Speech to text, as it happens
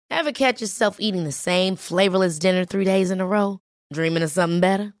Ever catch yourself eating the same flavorless dinner 3 days in a row? Dreaming of something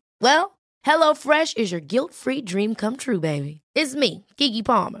better? Well, HelloFresh is your guilt-free dream come true, baby. It's me, Keke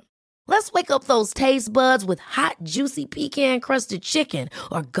Palmer. Let's wake up those taste buds with hot, juicy pecan-crusted chicken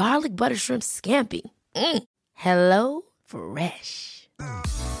or garlic butter shrimp scampi. Hello Fresh.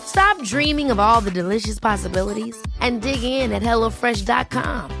 Stop dreaming of all the delicious possibilities and dig in at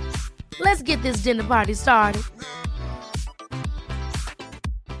HelloFresh.com. Let's get this dinner party started.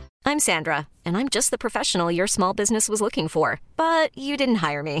 I'm Sandra, and I'm just the professional your small business was looking for. But you didn't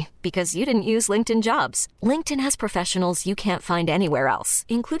hire me because you didn't use LinkedIn Jobs. LinkedIn has professionals you can't find anywhere else,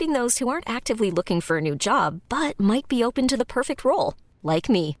 including those who aren't actively looking for a new job, but might be open to the perfect role, like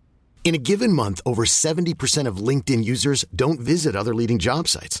me. In a given month, over 70% of LinkedIn users don't visit other leading job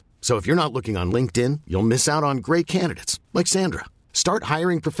sites. So if you're not looking on LinkedIn, you'll miss out on great candidates like Sandra. Start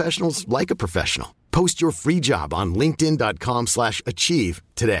hiring professionals like a professional. Post your free job on linkedin.com/achieve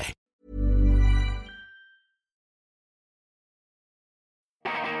today.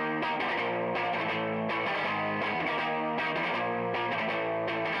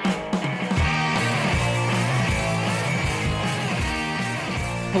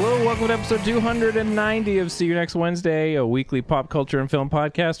 Hello, welcome to episode 290 of See You Next Wednesday, a weekly pop culture and film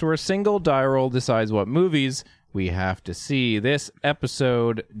podcast where a single die roll decides what movies we have to see. This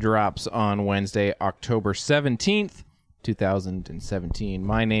episode drops on Wednesday, October 17th, 2017.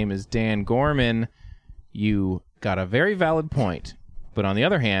 My name is Dan Gorman. You got a very valid point, but on the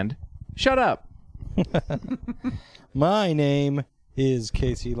other hand, shut up. My name is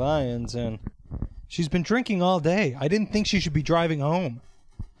Casey Lyons, and she's been drinking all day. I didn't think she should be driving home.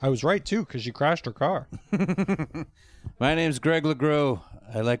 I was right, too, because she crashed her car. My name's Greg LeGros.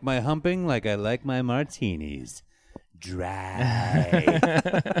 I like my humping like I like my martinis. Dry.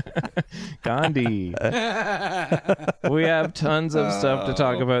 Gandhi. We have tons of stuff to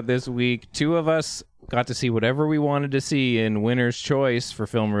talk about this week. Two of us got to see whatever we wanted to see in Winner's Choice for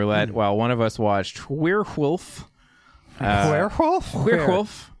Film Roulette, while one of us watched Werewolf. Werewolf?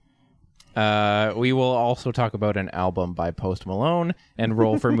 Werewolf. We will also talk about an album by Post Malone and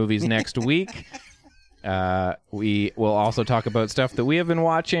roll for movies next week. We will also talk about stuff that we have been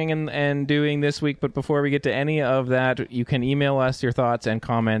watching and doing this week. But before we get to any of that, you can email us your thoughts and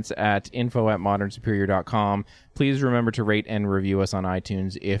comments at info@modernsuperior.com. Please remember to rate and review us on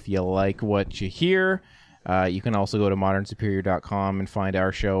iTunes if you like what you hear. You can also go to modernsuperior.com and find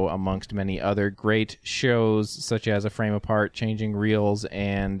our show amongst many other great shows, such as A Frame Apart, Changing Reels,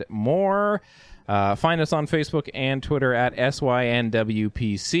 and more. Find us on Facebook and Twitter at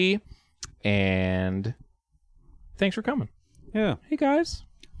SYNWPC. And thanks for coming. Yeah. Hey, guys.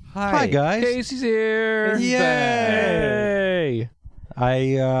 Hi, guys. Casey's here. Yay!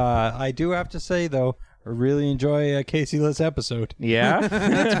 Hey. I do have to say, though, I really enjoy a Casey-less episode. Yeah?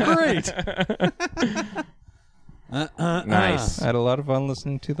 That's great. Nice. I had a lot of fun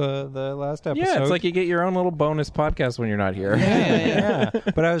listening to the last episode. Yeah, it's like you get your own little bonus podcast when you're not here. Yeah.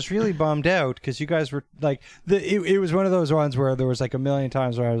 But I was really bummed out because you guys were like, it was one of those ones where there was like a million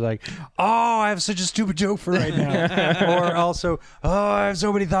times where I was like, oh, I have such a stupid joke for right now. Or also, oh, I have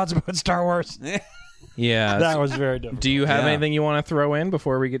so many thoughts about Star Wars. Yeah. That was very difficult. Do you have anything you want to throw in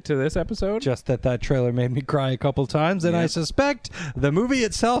before we get to this episode? Just that trailer made me cry a couple times, and I suspect the movie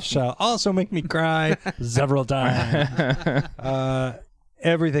itself shall also make me cry several times.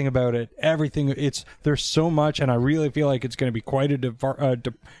 Everything about it, there's so much, and I really feel like it's going to be quite a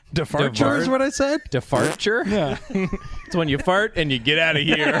departure, is what I said? Defarture? Yeah. It's when you fart and you get out of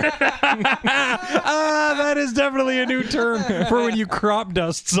here. That is definitely a new term for when you crop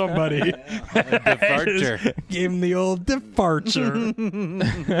dust somebody. Departure. Give him the old departure.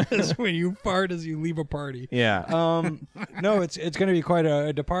 That's when you fart as you leave a party. Yeah. No, it's going to be quite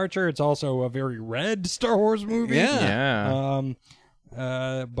a departure. It's also a very red Star Wars movie. Yeah.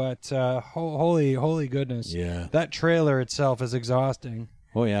 But holy goodness. Yeah. That trailer itself is exhausting.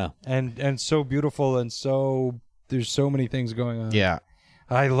 Oh, yeah. And so beautiful, and there's so many things going on. Yeah.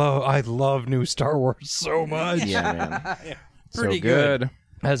 I love new Star Wars so much. Yeah, man. Pretty so good.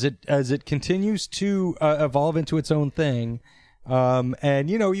 As it continues to evolve into its own thing. And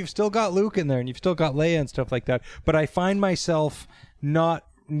you've still got Luke in there, and you've still got Leia and stuff like that. But I find myself not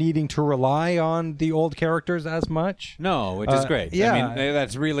needing to rely on the old characters as much. No, which is great. Yeah. I mean,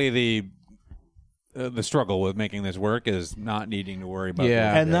 that's really the struggle with making this work, is not needing to worry about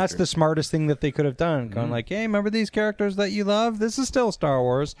and that's the smartest thing that they could have done. Going like, hey, remember these characters that you love? This is still Star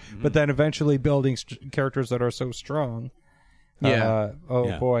Wars, but then eventually building characters that are so strong. Yeah.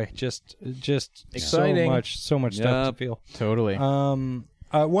 Boy, just exciting. So much stuff to feel. Totally.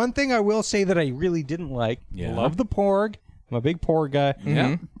 One thing I will say that I really didn't like. Love the Porg. I'm a big Porg guy.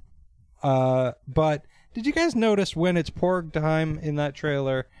 Yeah. But did you guys notice when it's porg time in that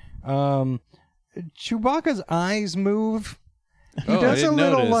trailer, Chewbacca's eyes move? He I didn't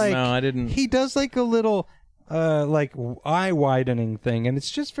notice. No, I didn't. He does like a little like eye widening thing, and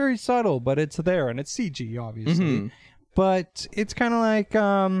it's just very subtle, but it's there, and it's CG obviously. But it's kind of like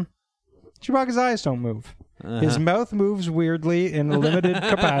Chewbacca's eyes don't move. His mouth moves weirdly in a limited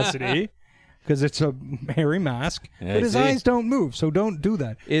capacity because it's a hairy mask, Yeah, but his see. eyes don't move. So don't do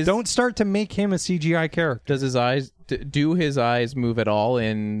that. Don't start to make him a CGI character. Does his eyes do his eyes move at all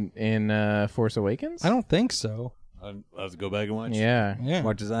in Force Awakens? I don't think so. I'll have to go back and watch. Yeah.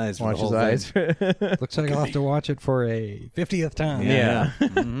 Watch his eyes. For Watch the his whole eyes. thing. Looks like I'll have to watch it for a 50th time. Yeah.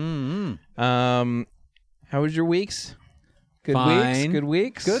 Mm-hmm. How was your weeks? Good Fine. weeks. Good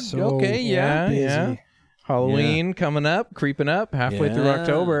weeks. Good. So Okay, yeah. busy. Yeah. Halloween coming up, creeping up, halfway through Yeah.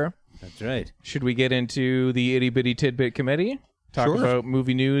 October. That's right. Should we get into the Itty Bitty Tidbit Committee? Talk Sure. about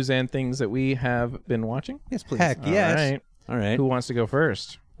movie news and things that we have been watching? Yes, please. Heck yes. All right. All right. Who wants to go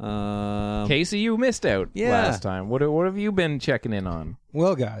first? Um, Casey, you missed out Yeah. last time. What have you been checking in on?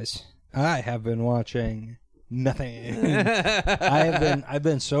 Well, guys, I have been watching nothing. I've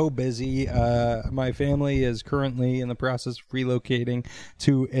been so busy. My family is currently in the process of relocating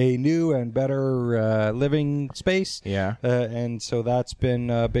to a new and better living space. Yeah. And so that's been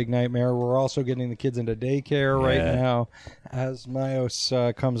a big nightmare. We're also getting the kids into daycare right Yeah. now as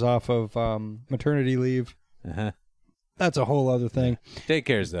Myos comes off of maternity leave. Uh-huh. That's a whole other thing.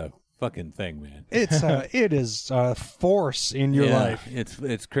 Daycare's a fucking thing, man. It is a force in your Yeah, life.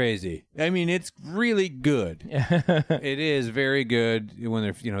 It's crazy. I mean, it's really good. It is very good when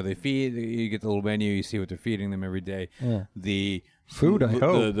they're they feed. You get the little menu. You see what they're feeding them every day. Yeah. The Food, I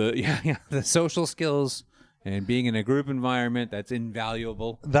hope. The social skills and being in a group environment, that's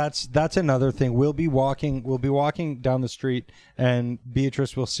invaluable. That's another thing. We'll be walking down the street, and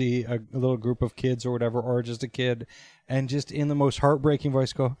Beatrice will see a little group of kids or whatever, or just a kid, and just in the most heartbreaking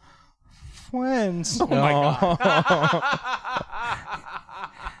voice go, "Friends." Oh my god!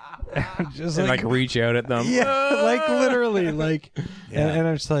 Just And like reach out at them. yeah, like literally, like, and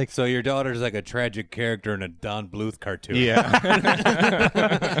I'm just like, So your daughter's like a tragic character in a Don Bluth cartoon. Yeah.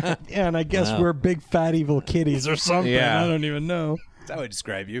 yeah, and I guess Wow. we're big fat evil kitties or something. Yeah. I don't even know. That's how I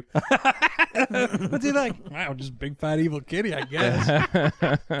describe you. What's he like? Wow, just big fat evil kitty, I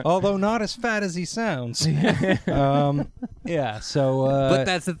guess. Although not as fat as he sounds. Yeah. So, But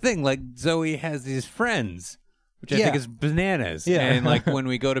that's the thing. Like Zoe has these friends, which I Yeah. think is bananas. Yeah. And like when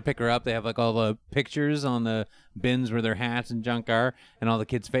we go to pick her up, they have like all the pictures on the bins where their hats and junk are, and all the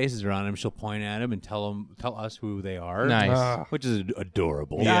kids' faces are on them. She'll point at them and tell us who they are. Nice. Which is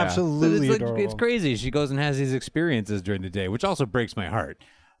adorable. Yeah. absolutely It's, like, adorable. it's crazy. She goes and has these experiences during the day, which also breaks my heart.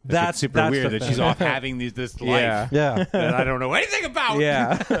 That's It's super that's weird the that thing. she's off having this Yeah. life Yeah. that I don't know anything about.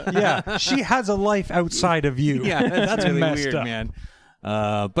 Yeah. Yeah, she has a life outside of you. Yeah, that's really messed weird, up. man.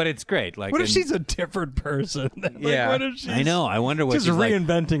 But it's great. Like, What if and- she's a different person? Like, Yeah. what if she's I know. I wonder what just she's like.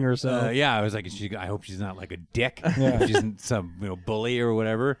 reinventing herself? Yeah, I was like, I hope she's not like a dick. Yeah. If she's some bully or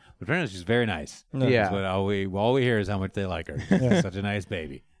whatever. But apparently, she's very nice. Yeah. But all we hear is how much they like her. She's such a nice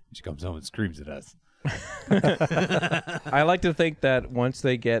baby. She comes home and screams at us. I like to think that once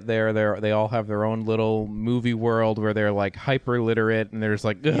they get there, they all have their own little movie world where they're like hyper literate, and there's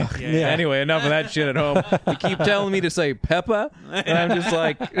like, ugh. Yeah. Anyway, enough of that shit at home. You keep telling me to say Peppa, and I'm just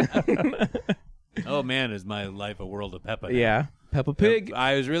like, Oh man, is my life a world of Peppa? now. yeah, Peppa Pig.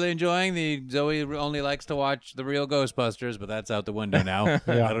 I was really enjoying the Zoe only likes to watch the real Ghostbusters, but that's out the window now.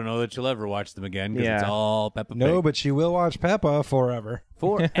 Yeah. I don't know that she'll ever watch them again because it's Yeah. all Peppa Pig. No, but she will watch Peppa forever.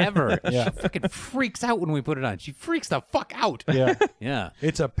 forever. Yeah. She freaking freaks out when we put it on. She freaks the fuck out. Yeah, Yeah.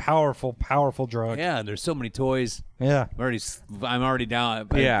 it's a powerful, powerful drug. Yeah, and there's so many toys. Yeah. I'm already down.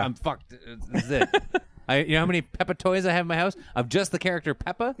 Yeah. I'm fucked. This is it. You know how many Peppa toys I have in my house? Of just the character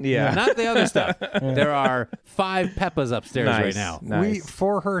Peppa? Yeah. Not the other stuff. There are 5 Peppas upstairs Nice. right now. Nice. We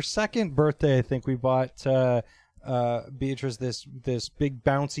for her second birthday, I think we bought Beatrice this big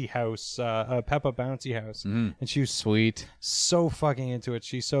bouncy house, a Peppa bouncy house, and she was Sweet. so fucking into it.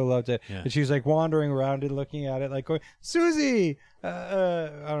 She so loved it, Yeah. and she was like wandering around and looking at it, like going, Susie. I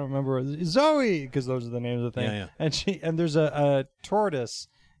don't remember Zoe because those are the names of the thing. Yeah, yeah. And there's a tortoise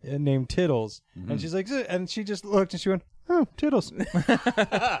named Tiddles, and she's like, and she just looked and she went, oh, Tiddles.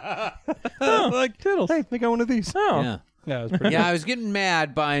 Like Tiddles. Hey, I got one of these. Oh. Yeah. Yeah, it was pretty. Yeah, I was getting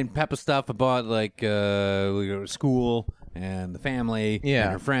mad buying Peppa stuff. I bought like we go to school and the family Yeah.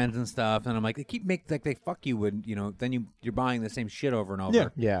 and her friends and stuff. And I'm like, they fuck you when then you're buying the same shit over and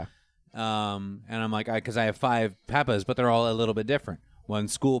over. Yeah. Yeah. And I'm like, because I have 5 Peppas, but they're all a little bit different. One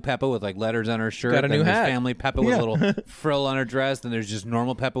school Peppa with like letters on her shirt. Got a then new there's hat. family Peppa with a little frill on her dress. Then there's just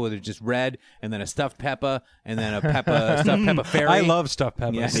normal Peppa with it just red, and then a stuffed Peppa, and then a stuffed Peppa fairy. I love stuffed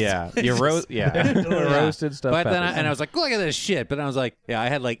peppers. Yes. Yeah, you roasted stuff. But then I was like, look at this shit. But I was like, I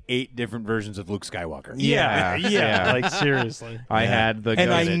had like 8 different versions of Luke Skywalker. Yeah. like seriously. I had the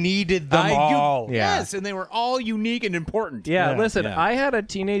And I goated- needed them all. Yeah. Yes, and they were all unique and important. Yeah, listen, Yeah. I had a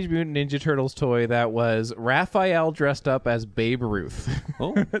Teenage Mutant Ninja Turtles toy that was Raphael dressed up as Babe Ruth.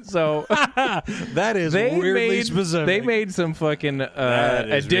 Oh. So That is they weirdly made specific. they made some fucking That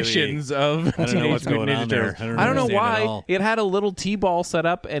is editions of I don't know Teenage what's going Mutant on Ninja there. Turtles. I I don't know understand at why all. it had a little T-ball set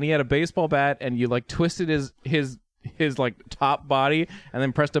up, and he had a baseball bat, and you like twisted his like top body, and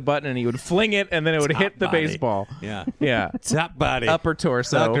then pressed a button, and he would fling it, and then it would hit the body. baseball. Yeah. Yeah, Top body. upper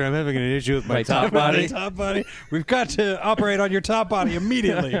torso. Doctor, I'm having an issue with my top body. Top body. We've got to operate on your top body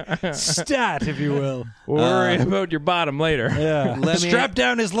immediately. Stat, if you will. Worry about your bottom later. Yeah. Let me- Strap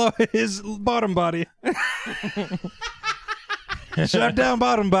down his bottom body. Strap down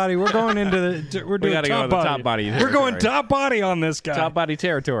bottom body. We're going into we're doing gotta go top to the body. top body We're going territory. top body on this guy. Top body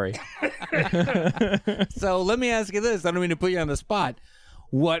territory. So let me ask you this. I don't mean to put you on the spot.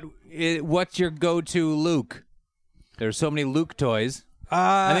 What's your go-to Luke? There's so many Luke toys.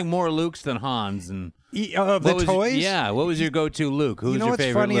 I think more Lukes than Hans. And Of the what was- toys? Yeah. What was your go-to Luke? Who's You know your what's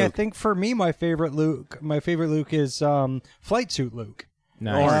favorite funny? Luke? I think for me, my favorite Luke is Flight Suit Luke.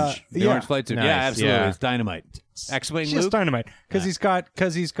 Nice. Orange. The yeah. orange flight suit. Nice, Yeah, absolutely. yeah. It's dynamite. X-Wing It's just Luke. dynamite because he's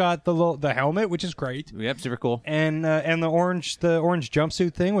got the helmet, which is great, Yep, super cool. and the orange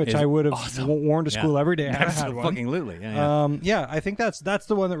jumpsuit thing, which Is I would have awesome. worn to school every day. I had one. Absolutely. Yeah. Yeah, I think that's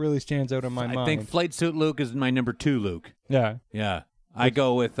the one that really stands out in my mind. I think flight suit Luke is my number 2 Luke. yeah, Yeah. I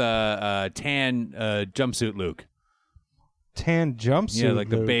go with tan jumpsuit Luke. tan jumpsuit. Yeah, like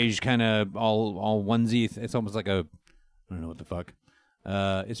the Luke. beige kind of all onesie. It's almost like a I don't know what the fuck.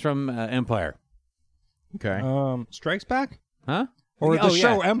 It's from Empire. Okay. Strikes Back Huh? or the Oh, yeah.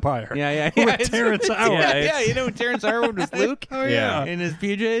 show Empire. Yeah. With Terrence Howard. Yeah, you know when Terrence Howard was Luke? Oh Yeah. In his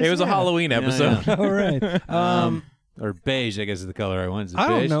PJs? It was a Halloween episode. Yeah. All right. Or beige, I guess is the color I want. Is it I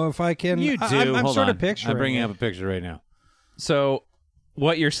don't beige? know if I can. You do. I'm Hold sort on. of picturing. I'm bringing it. up a picture right now. So,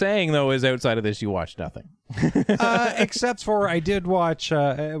 what you're saying though is outside of this, you watched nothing. Except for I did watch.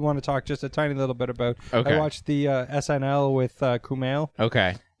 I want to talk just a tiny little bit about. Okay. I watched the SNL with Kumail,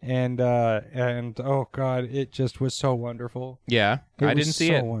 Okay. and oh god, it just was so wonderful. Yeah, It I was didn't see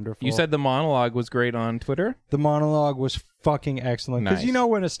so it. wonderful. You said the monologue was great on Twitter. The monologue was fucking excellent because Nice. you know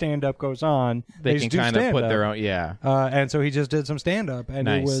when a stand up goes on, They just can do kind of put stand-up. their own. Yeah. And so he just did some stand up, and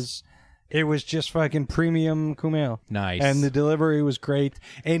Nice. it was just fucking premium Kumail. Nice. And the delivery was great,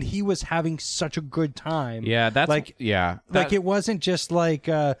 and he was having such a good time. Yeah, that's like yeah. Like it wasn't just like,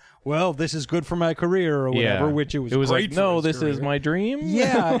 well, this is good for my career or whatever, which it was. It was great like, for no, his this is career. my dream.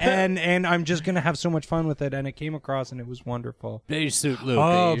 Yeah, and I'm just gonna have so much fun with it, and it came across, and it was wonderful. Beige suit Luke.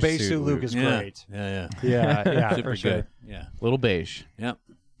 Oh, Beige Beige Suit Suit Luke Luke. is yeah. great. Yeah. Yeah, Super for sure. good. Yeah. Little beige. Yep.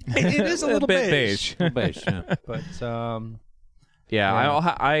 It is a little bit beige, Little beige. Yeah. but Yeah,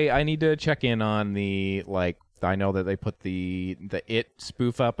 Yeah. I need to check in on the like. I know that they put the It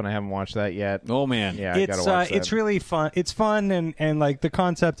spoof up, and I haven't watched that yet. Oh man. Yeah, I gotta watch that. it's really fun. It's fun and like the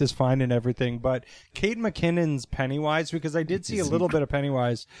concept is fine and everything. But Kate McKinnon's Pennywise, because I did see a little bit of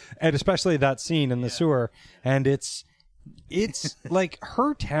Pennywise, and especially that scene in the sewer, and it's like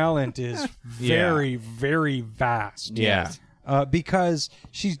her talent is very very vast. Yeah. Because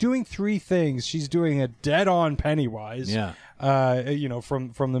she's doing 3 things. She's doing a dead-on Pennywise, Yeah.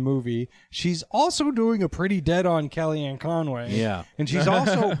 From the movie. She's also doing a pretty dead-on Kellyanne Conway, Yeah. and she's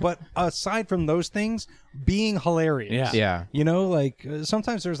also, but aside from those things, being hilarious. Yeah. Yeah. You know, like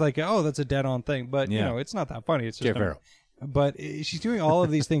sometimes there's like, oh, that's a dead-on thing, but you Yeah. know, it's not that funny. It's just Jeff Farrell. But she's doing all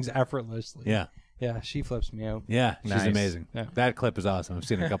of these things effortlessly. Yeah. Yeah, she flips me out. Yeah. She's Nice. amazing. Yeah. That clip is awesome. I've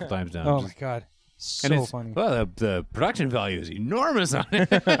seen it a couple times now. Oh Just- my god, and so it's, funny. Well, the production value is enormous on it.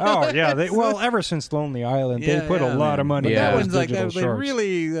 Oh yeah, well, ever since Lonely Island, they put a lot of money. But Yeah. that into one's those like digital that, like, shorts.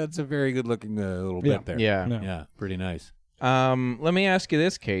 really. That's a very good looking little Yeah. bit there. Yeah. No. Yeah. Pretty nice. Let me ask you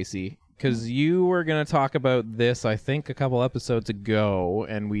this, Casey, because you were going to talk about this, I think, a couple episodes ago,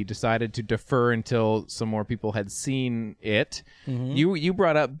 and we decided to defer until some more people had seen it. Mm-hmm. You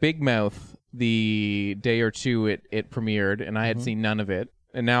brought up Big Mouth the day or two it premiered, and I had seen none of it,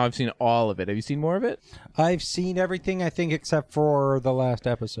 and now I've seen all of it. Have you seen more of it? I've seen everything, I think, except for the last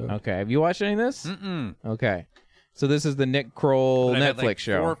episode. Okay. Have you watched any of this? Mm-mm. Okay. So this is the Nick Kroll But I've had, Netflix like,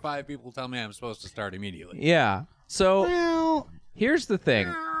 show. 4 or 5 people tell me I'm supposed to start immediately. Yeah. So Well, here's the thing.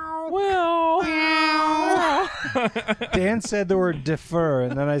 Well, Dan said the word defer,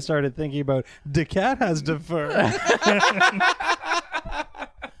 and then I started thinking about the cat has defer.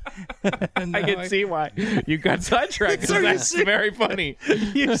 I can see why you got sidetracked. That's very funny.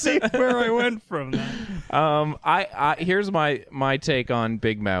 You see where I went from that. I here's my take on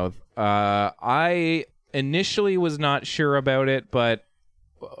Big Mouth. I initially was not sure about it, but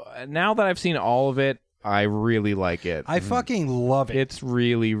now that I've seen all of it, I really like it. I fucking love it. It's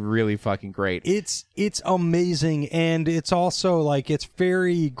really, really fucking great. It's amazing, and it's also like it's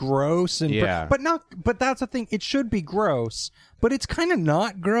very gross and but that's the thing. It should be gross, but it's kind of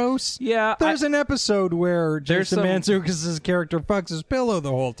not gross. Yeah, there's an episode where Jason Mantzoukas' character fucks his pillow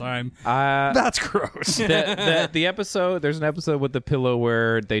the whole time. That's gross. the episode, there's an episode with the pillow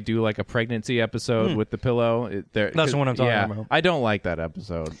where they do like a pregnancy episode with the pillow. That's the one I'm talking about. I don't like that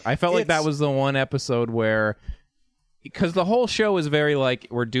episode. I felt like that was the one episode where, because the whole show is very like,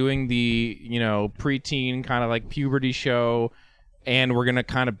 we're doing the, preteen kind of like puberty show, and we're going to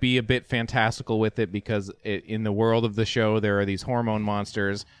kind of be a bit fantastical with it because in the world of the show, there are these hormone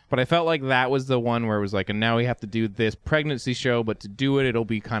monsters. But I felt like that was the one where it was like, and now we have to do this pregnancy show, but to do it, it'll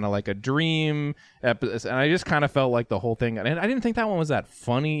be kind of like a dream episode. And I just kind of felt like the whole thing, and I didn't think that one was that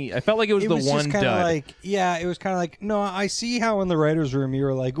funny. I felt like it was the one dud. It was kind of like, no, I see how in the writer's room you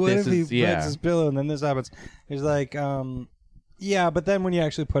were like, what if he breaks his pillow and then this happens? It's like, yeah, but then when you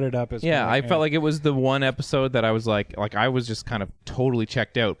actually put it up, it's I felt like it was the one episode that I was like I was just kind of totally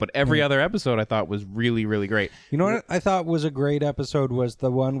checked out. But every other episode I thought was really, really great. You know what I thought was a great episode was the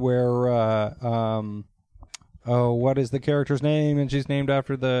one where, what is the character's name? And she's named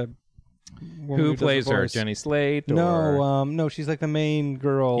after the woman who plays her, Jenny Slate? Or... No, she's like the main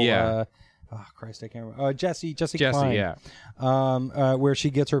girl. Yeah. Oh Christ, I can't remember. Jessie Klein. Yeah. Where she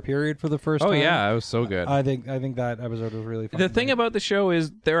gets her period for the first time. Oh yeah, it was so good. I think that episode was really fun. The thing about the show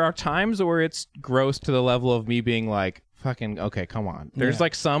is there are times where it's gross to the level of me being like, fucking okay, come on. There's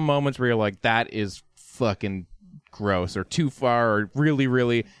like some moments where you're like, that is fucking gross or too far or really,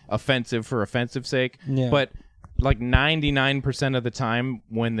 really offensive for offensive sake. Yeah. But like 99% of the time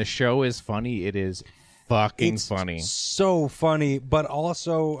when the show is funny, it is fucking funny. So funny, but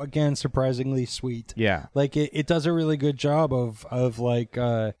also again surprisingly sweet. Yeah. Like it does a really good job of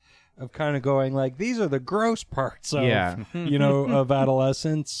kind of going like, these are the gross parts of of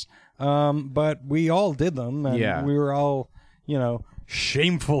adolescence. But we all did them, and we were all,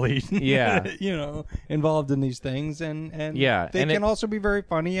 shamefully involved in these things, and they can also be very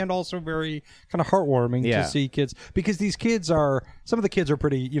funny and also very kind of heartwarming to see kids, because these kids some of the kids are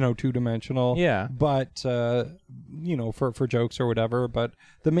pretty two-dimensional, but for jokes or whatever, but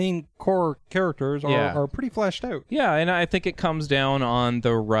the main core characters are pretty fleshed out. And I think it comes down on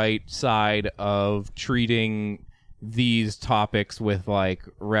the right side of treating these topics with like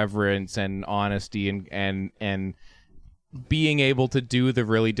reverence and honesty and being able to do the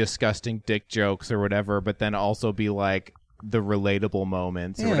really disgusting dick jokes or whatever, but then also be like the relatable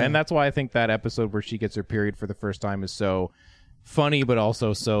moments. And that's why I think that episode where she gets her period for the first time is so funny, but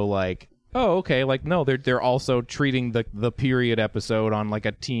also so like, oh, okay, like, no, they're also treating the period episode on like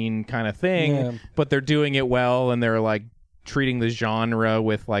a teen kind of thing, but they're doing it well, and they're like treating the genre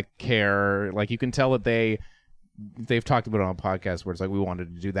with like care. Like you can tell that they've talked about it on a podcast where it's like, we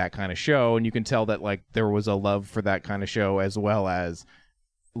wanted to do that kind of show, and you can tell that like there was a love for that kind of show, as well as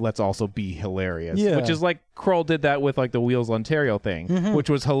let's also be hilarious, which is like Kroll did that with like the Wheels Ontario thing, which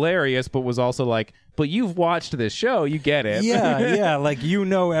was hilarious, but was also like, but you've watched this show, you get it. Like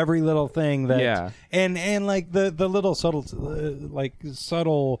every little thing that and like the little subtle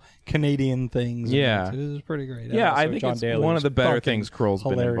Canadian things. It was pretty great. I think John it's Daly one of the better things Kroll's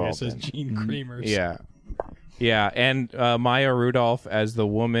been involved as in. Gene Creamers. And Maya Rudolph as the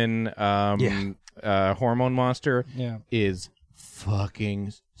woman hormone monster is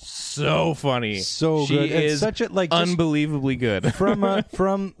fucking so funny. So she good. is such a like unbelievably good. from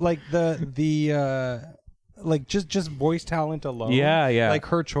like the like just voice talent alone. Like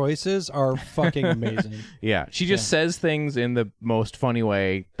her choices are fucking amazing. She just says things in the most funny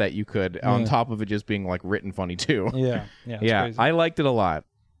way that you could, on top of it just being like written funny too. Crazy. I liked it a lot.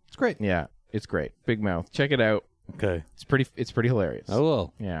 It's great. It's great. Big Mouth. Check it out. Okay. It's pretty hilarious. I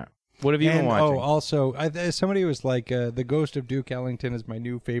will. Yeah. What have you been watching? Also, somebody was like, the Ghost of Duke Ellington is my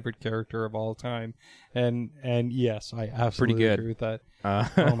new favorite character of all time. And yes, I absolutely agree with that.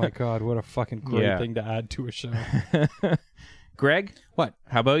 Oh my God, what a fucking great thing to add to a show. Greg? What?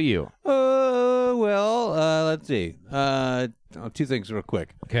 How about you? Let's see. Two things real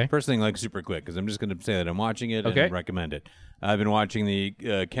quick. Okay. First thing, like super quick, because I'm just going to say that I'm watching it and recommend it. I've been watching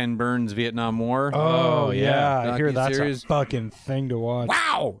the Ken Burns Vietnam War. Oh yeah, I hear that's a fucking thing to watch.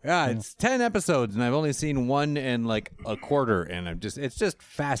 Wow. Yeah, it's 10 episodes, and I've only seen one and like a quarter, and it's just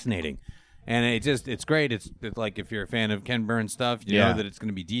fascinating. And it's great. It's like if you're a fan of Ken Burns stuff, you know that it's going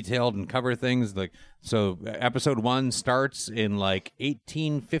to be detailed and cover things like so. Episode 1 starts in like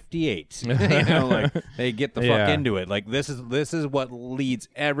 1858. You know, like they get the fuck into it. Like this is what leads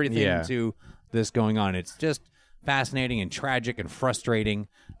everything to this going on. It's just fascinating and tragic and frustrating,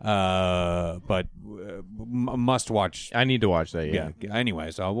 but must watch. I need to watch that. Yeah.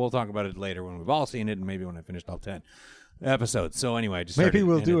 Anyway, so we'll talk about it later when we've all seen it, and maybe when I finished all 10 episodes. So anyway, just maybe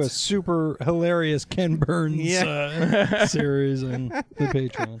we'll do a super hilarious Ken Burns series on the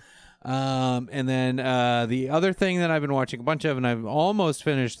Patreon. And then the other thing that I've been watching a bunch of, and I've almost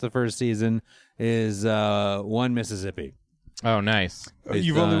finished the first season, is One Mississippi. Oh, nice.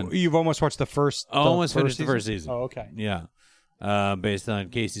 You've almost watched the first. Almost finished the first season. Oh, okay. Yeah. Based on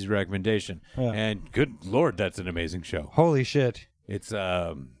Casey's recommendation. Yeah. And good Lord, that's an amazing show. Holy shit. It's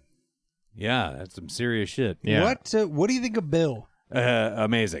that's some serious shit. Yeah. What do you think of Bill?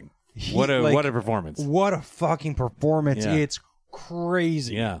 Amazing. What a performance. What a fucking performance. Yeah. It's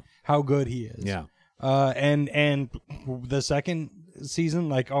crazy how good he is. Yeah. And the second season,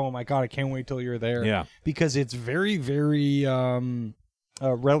 like, oh my God, I can't wait till you're there. Yeah. Because it's very, very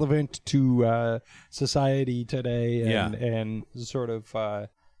relevant to society today and sort of I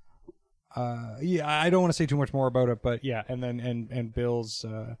don't want to say too much more about it, but and Bill's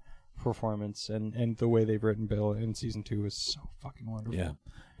performance and the way they've written Bill in season 2 is so fucking wonderful. Yeah,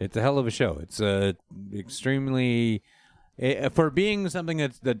 it's a hell of a show. It's extremely for being something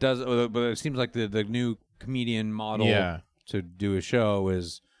that does, but it seems like the new comedian model to do a show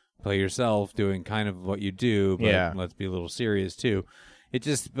is play yourself doing kind of what you do, but let's be a little serious too. It's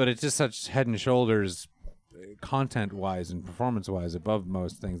just such head and shoulders content wise and performance wise above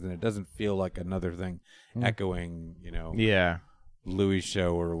most things, and it doesn't feel like another thing echoing, Louis'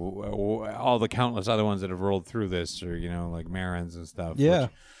 show or all the countless other ones that have rolled through this, or like Maron's and stuff. Yeah,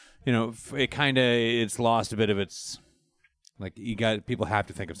 which, it's lost a bit of its. Like people have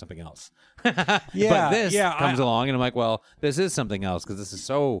to think of something else. But this comes along, and I'm like, well, this is something else because this is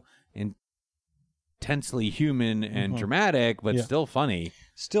so intensely human and dramatic, but still funny.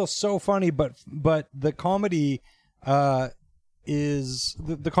 Still so funny, but the comedy is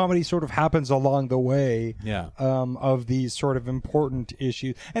the comedy sort of happens along the way of these sort of important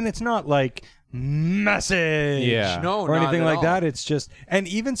issues, and it's not like message or anything like that. It's just, and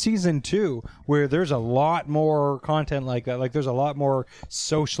even season 2 where there's a lot more content like that, like there's a lot more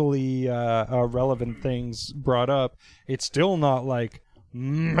socially relevant things brought up, it's still not like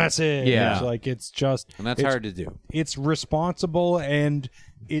message. Like it's just, and that's hard to do. It's responsible, and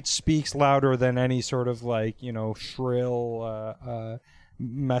it speaks louder than any sort of like shrill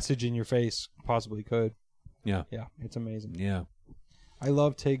message in your face possibly could. Yeah, it's amazing. Yeah, I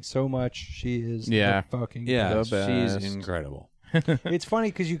love Tig so much. She is the fucking best. She's incredible. It's funny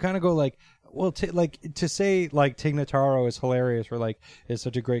because you kind of go like, well, to say like Tig Notaro is hilarious or like is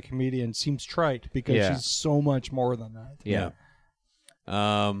such a great comedian seems trite because she's so much more than that. Yeah.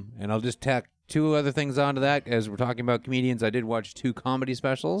 And I'll just tack 2 other things onto that as we're talking about comedians. I did watch 2 comedy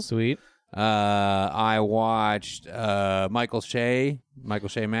specials. Sweet. I watched Michael Shea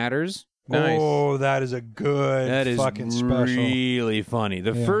Matters. Nice. Oh, that is a good fucking special. Really funny.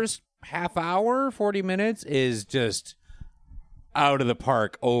 The first half hour, 40 minutes is just out of the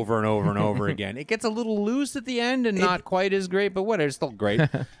park over and over and over again. It gets a little loose at the end and not quite as great, but whatever, it's still great.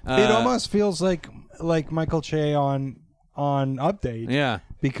 It almost feels like Michael Che on Update. Yeah.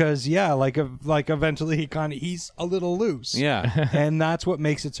 Because like eventually he's a little loose. Yeah. And that's what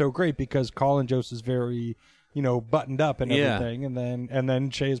makes it so great because Colin Jost is very buttoned up and everything, and then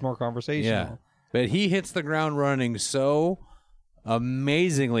Che is more conversational. Yeah. But he hits the ground running so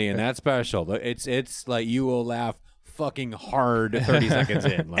amazingly in that special. It's like you will laugh fucking hard 30 seconds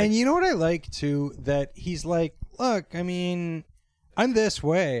in. Like, and you know what I like too? That he's like, look, I mean, I'm this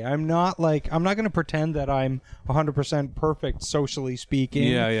way. I'm not going to pretend that I'm 100% perfect socially speaking.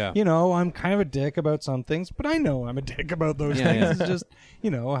 Yeah. I'm kind of a dick about some things, but I know I'm a dick about those things. Yeah. It's just,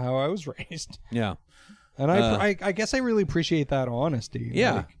 how I was raised. Yeah. And I guess I really appreciate that honesty.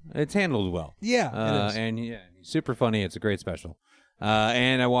 Yeah. It's handled well. Yeah. It is. And super funny. It's a great special.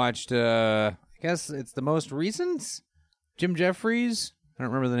 And I watched, I guess it's the most recent, Jim Jeffries. I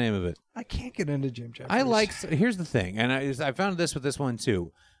don't remember the name of it. I can't get into Jim Jeffries. Here's the thing, and I found this with this one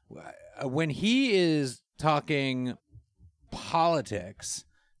too. When he is talking politics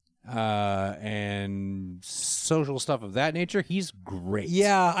and social stuff of that nature, he's great.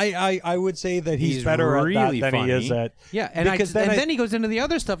 Yeah, I would say that he's better really at that funny. Than he is at. Yeah, and then he goes into the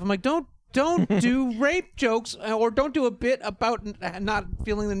other stuff. I'm like, don't do rape jokes, or don't do a bit about not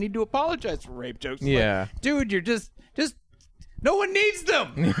feeling the need to apologize for rape jokes. Yeah. Like, dude, you're just No one needs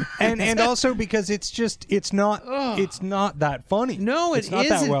them. and also because it's not that funny. No, it's it not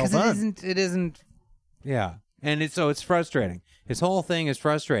isn't, that well done. It isn't. Yeah, and it's frustrating. His whole thing is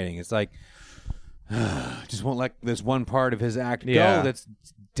frustrating. It's like just won't let this one part of his act go that's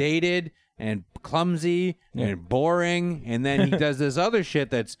dated and clumsy and boring, and then he does this other shit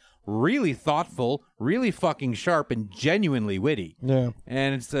that's really thoughtful, really fucking sharp, and genuinely witty. Yeah,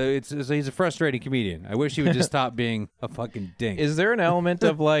 and he's a frustrating comedian. I wish he would just stop being a fucking dink. Is there an element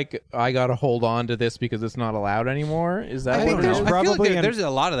of like I gotta hold on to this because it's not allowed anymore? Is that I what think it there's is? I feel probably like there's a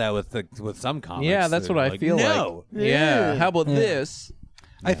lot of that with some comics. Yeah, that's what I like, feel no. like. Yeah. How about this?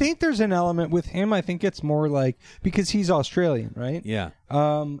 I think there's an element with him. I think it's more like because he's Australian, right? Yeah.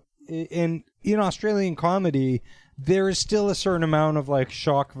 In Australian comedy, there is still a certain amount of like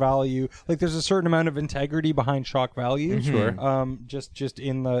shock value. Like there's a certain amount of integrity behind shock value. Sure. Just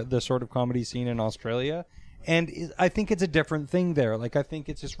in the sort of comedy scene in Australia. And I think it's a different thing there. Like I think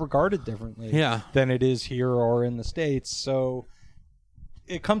it's just regarded differently than it is here or in the States. So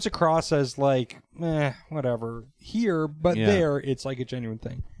it comes across as like, whatever here, but there it's like a genuine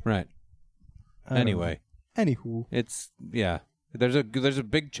thing. Right. Anyway. Anywho. It's There's a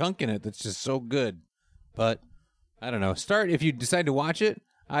big chunk in it that's just so good. But I don't know. If you decide to watch it,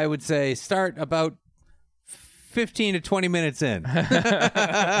 I would say start about 15 to 20 minutes in.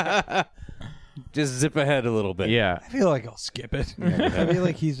 Just zip ahead a little bit. Yeah. I feel like I'll skip it. I feel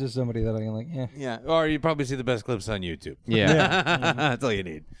like he's just somebody that I can like, Yeah. Or you probably see the best clips on YouTube. Yeah. That's all you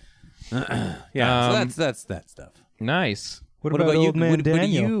need. So that's that stuff. Nice. What about you? old man What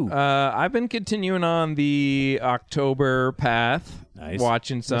Daniel? do you? I've been continuing on the October path, Nice.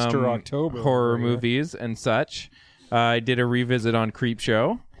 watching some Mr. October horror over here. movies and such. I did a revisit on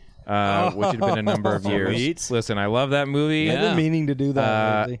Creepshow, which had been a number of years. Sweet. Listen, I love that movie. I've been meaning to do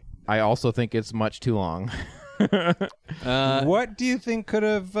that lately. I also think it's much too long. What do you think could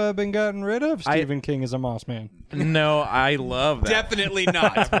have been gotten rid of? Stephen King as a Moss Man. No, I love that. Definitely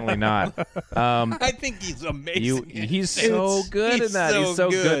not. Definitely not. I think he's amazing. He's so good in that. He's so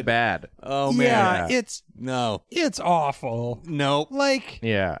good bad. Oh man. Yeah, it's awful. No. Like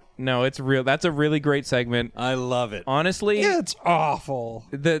Yeah. No, it's real. That's a really great segment. I love it. Honestly, it's awful.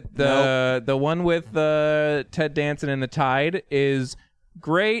 the one with Ted Danson and the Tide is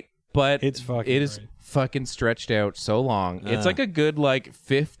great, but It's fucking it is great. fucking stretched out so long. It's like a good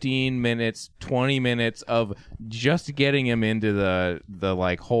 15 minutes, 20 minutes of just getting him into the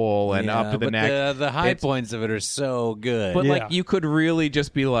like hole and up to the but neck. The high It's- points of it are so good. But Yeah. like you could really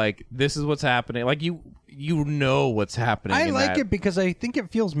just be like, this is what's happening. Like you know what's happening. I in like that. it because I think it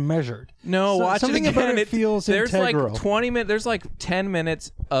feels measured. No, watch something it again. about it feels there's integral. like 20 minutes. There's like 10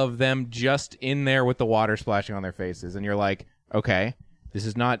 minutes of them just in there with the water splashing on their faces, and you're like, okay, this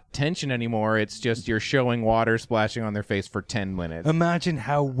is not tension anymore. It's just you're showing water splashing on their face for 10 minutes. Imagine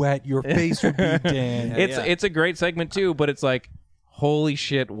how wet your face would be, Dan. It's a great segment too, but it's like, holy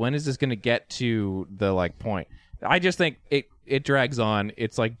shit, when is this going to get to the like point? I just think it drags on.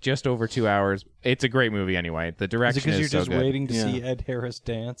 It's like just over 2 hours. It's a great movie anyway. The Is it direction because is you're so just good. waiting to see Ed Harris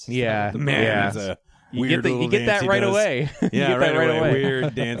dance? Yeah, Man, yeah. that's a You weird get little that dance he right does. away. You Yeah, get that right away.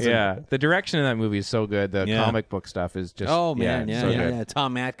 Weird dancing. Yeah, the direction in that movie is so good. The Yeah. comic book stuff is just Oh man, yeah, so yeah, good. yeah.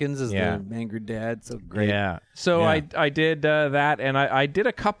 Tom Atkins is Yeah. the angry dad. So great. Yeah. So Yeah. I did that, and I did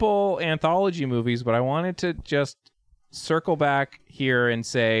a couple anthology movies, but I wanted to just circle back here and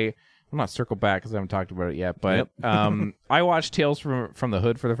say, well, not circle back because I haven't talked about it yet, but I watched Tales from the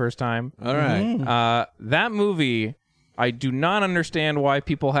Hood for the first time. All right. That movie, I do not understand why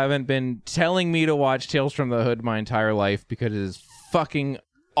people haven't been telling me to watch Tales from the Hood my entire life, because it is fucking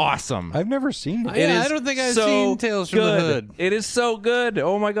awesome. I've never seen it. It Yeah, is I don't think I've so seen Tales from the good. Hood. It is so good.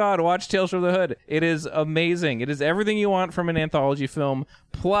 Oh my god, watch Tales from the Hood. It is amazing. It is everything you want from an anthology film,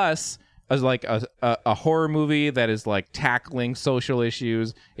 plus as like a horror movie that is like tackling social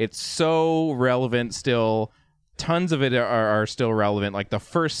issues. It's so relevant still. Tons of it are still relevant. Like the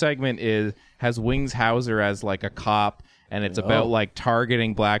first segment has Wings Hauser as like a cop, and it's about like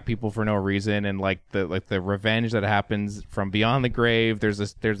targeting black people for no reason, and like the revenge that happens from beyond the grave. There's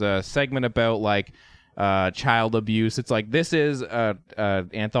a segment about like child abuse. It's like, this is a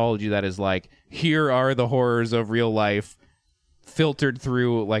anthology that is like, here are the horrors of real life, filtered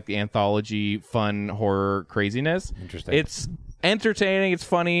through like the anthology fun horror craziness. Interesting. It's entertaining. It's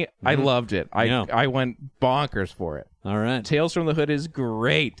funny. I loved it. I went bonkers for it. All right. Tales from the Hood is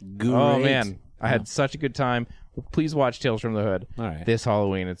great. Oh man, I had such a good time. Please watch Tales from the Hood. All right. This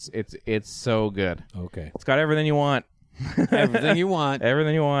Halloween. It's so good. Okay. It's got everything you want. Everything you want.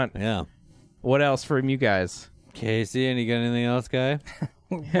 Everything you want. Yeah. What else from you guys? Casey, and you got anything else, guy?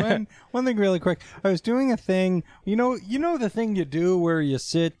 one thing really quick. I was doing a thing. You know the thing you do where you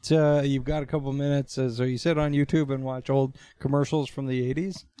sit. You've got a couple minutes, so you sit on YouTube and watch old commercials from the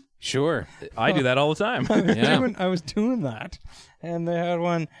 80s. Sure. I do that all the time. I was doing that, and they had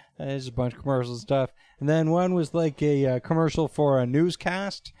one. There's a bunch of commercials and stuff, and then one was like a commercial for a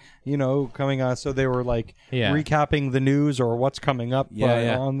newscast. Coming on. So they were like recapping the news or what's coming up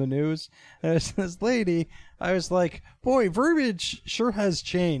on the news. And there's this lady. I was like, boy, verbiage sure has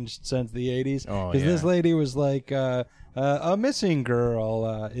changed since the 80s. Because this lady was like, a missing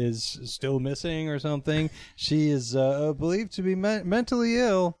girl is still missing or something. She is believed to be mentally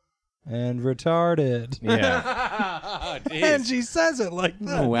ill and retarded. Yeah. And she says it like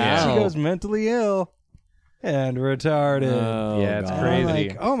that. Wow. She goes mentally ill and retarded. Yeah, it's And crazy. I'm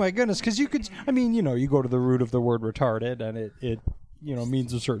like, oh my goodness, because you could, you go to the root of the word retarded and it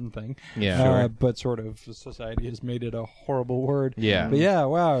means a certain thing. Yeah. Sure. But sort of society has made it a horrible word. Yeah. But yeah,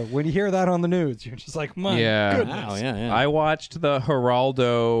 wow, when you hear that on the news, you're just like, my goodness. Wow, yeah. I watched the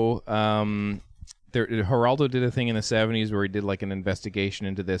Geraldo. Geraldo did a thing in the 70s where he did like an investigation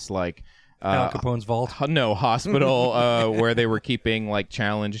into this like Al Capone's vault. Hospital where they were keeping like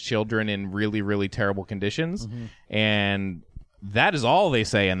challenged children in really, really terrible conditions. And that is all they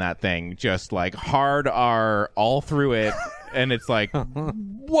say in that thing. Just like hard R all through it. And it's like,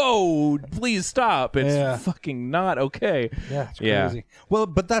 whoa, please stop. It's fucking not okay. Yeah, it's crazy. Well,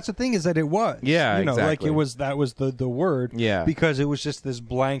 but that's the thing is that it was. Yeah, like exactly. that was the word. Yeah. Because it was just this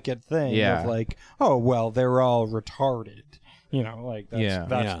blanket thing Yeah. of like, oh, well, they're all retarded.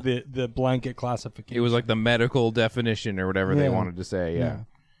 That's the blanket classification. It was like the medical definition or whatever they wanted to say.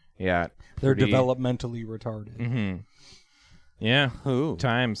 Yeah. They're Pretty- developmentally retarded. Mm-hmm. Yeah. Ooh.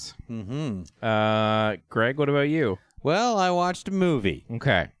 Times. Mm-hmm. Greg, what about you? Well, I watched a movie.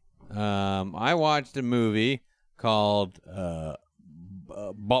 Okay. I watched a movie called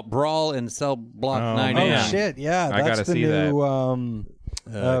Brawl in Cell Block 9. Oh, Yeah. shit. Yeah. I That's gotta the see new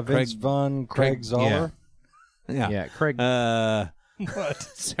Vince Vaughn, Craig Zoller. Yeah. Craig. What?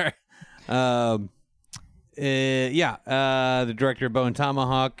 Sorry. The director of Bone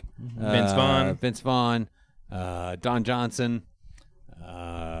Tomahawk. Vince Vaughn. Don Johnson.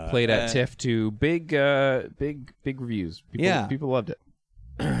 Played at TIFF to big reviews. People loved it.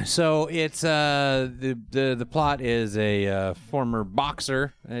 So it's the plot is a former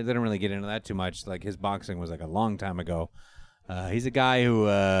boxer. They don't really get into that too much. Like his boxing was like a long time ago. He's a guy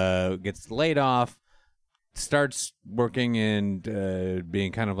who gets laid off, starts working and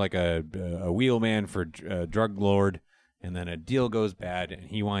being kind of like a wheelman for a drug lord, and then a deal goes bad, and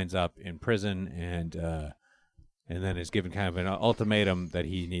he winds up in prison and then is given kind of an ultimatum that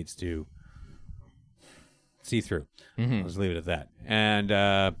he needs to see through. Mm-hmm. Let's leave it at that. And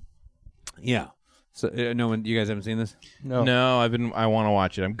so no one, you guys haven't seen this? No. No, I want to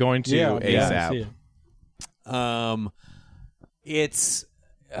watch it. I'm going to ASAP. Yeah, I see it.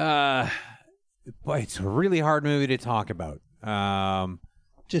 It's a really hard movie to talk about.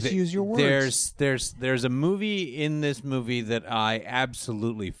 Just use your words. There's a movie in this movie that I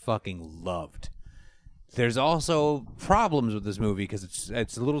absolutely fucking loved. There's also problems with this movie because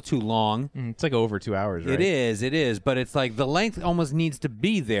it's a little too long. It's like over 2 hours, right? It is, but it's like the length almost needs to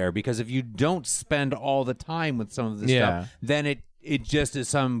be there because if you don't spend all the time with some of this stuff, then it just is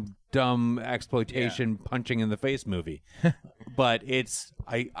some dumb exploitation punching in the face movie. But it's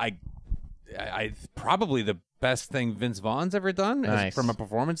I probably the best thing Vince Vaughn's ever done from a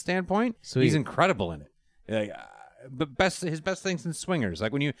performance standpoint. Sweet. He's incredible in it. But his best thing since Swingers.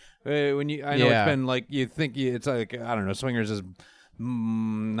 Like when you I know it's been like you think it's like I don't know, Swingers is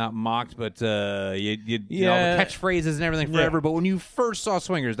not mocked, but you know, the catchphrases and everything forever. But when you first saw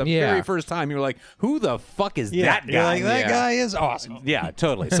Swingers, the very first time, you were like, "Who the fuck is that guy?" You're like, that guy is awesome. Yeah,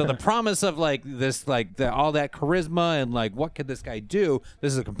 totally. So the promise of like this, like all that charisma and like what could this guy do?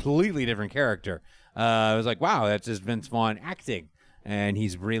 This is a completely different character. I was like, wow, that's just Vince Vaughn acting. And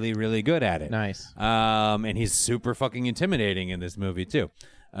he's really, really good at it. Nice. And he's super fucking intimidating in this movie too.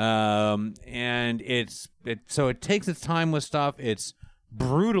 And so it takes its time with stuff. It's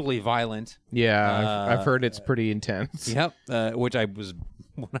brutally violent. Yeah, I've heard it's pretty intense. Yep. Which I was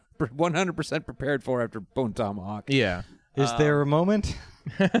 100% prepared for after Bone Tomahawk. Yeah. Is there a moment?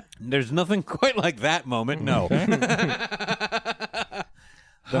 There's nothing quite like that moment. No. Then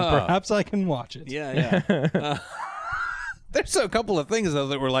perhaps I can watch it. Yeah. There's a couple of things though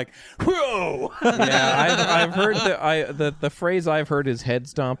that were like, whoa. Yeah, I've heard the phrase I've heard is head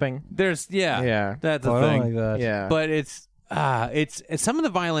stomping. There's Yeah. that's a I thing. don't like that. Yeah, But it's some of the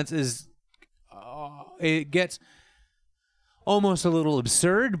violence is it gets almost a little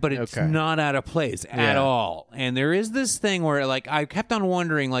absurd, but it's not out of place at all. And there is this thing where, like, I kept on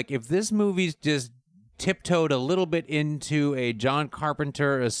wondering, like, if this movie's just tiptoed a little bit into a John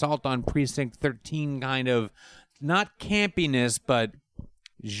Carpenter Assault on Precinct 13 kind of, not campiness, but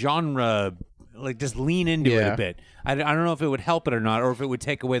genre, like, just lean into it a bit. I don't know if it would help it or not, or if it would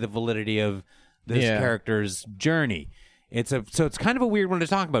take away the validity of this character's journey. So it's kind of a weird one to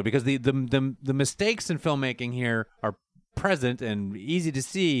talk about, because the mistakes in filmmaking here are present and easy to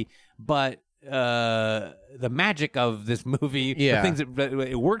see, but the magic of this movie, the things that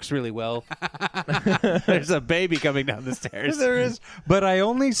it works really well. There's a baby coming down the stairs. There is, but I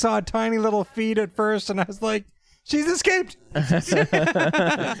only saw tiny little feet at first, and I was like, she's escaped. That's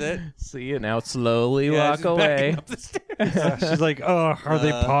it. See it now. Slowly walk away. Up the stairs. She's like, oh, are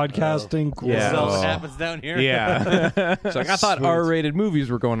they podcasting? Cool. This all happens down here. Yeah. It's like, I thought R-rated movies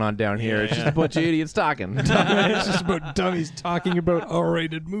were going on down here. It's just a bunch of idiots talking. It's just about dummies talking about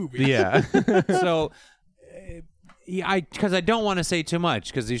R-rated movies. Yeah. So, because I don't want to say too much,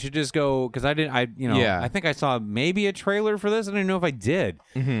 because you should just go, because I think I saw maybe a trailer for this. I don't even know if I did.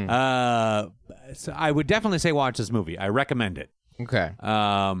 So I would definitely say watch this movie. I recommend it. Okay.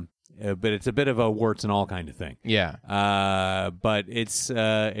 But it's a bit of a warts and all kind of thing. Yeah. But it's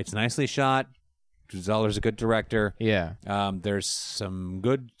nicely shot. Zeller's a good director. Yeah. There's some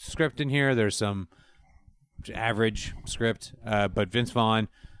good script in here. There's some average script. But Vince Vaughn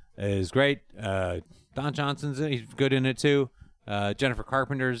is great. Don Johnson's he's good in it too. Jennifer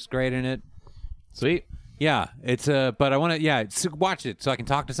Carpenter's great in it. Sweet. Yeah, it's but I want to watch it so I can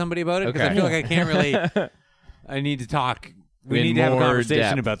talk to somebody about it, because I feel like I can't really. I need to talk. We need to have a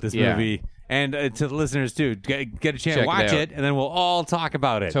conversation about this movie, and to the listeners too. Get a chance to watch it, and then we'll all talk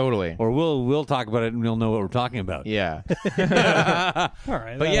about it. Totally. Or we'll talk about it, and we'll know what we're talking about. Yeah. All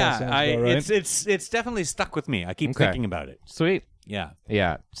right. But it's definitely stuck with me. I keep thinking about it. Sweet. Yeah.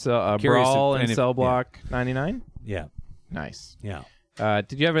 Yeah. So Curious Brawl if- and if- Cell Block 99. Yeah. Nice. Yeah.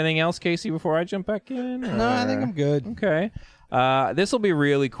 Did you have anything else, Casey, before I jump back in? No, I think I'm good. Okay. This will be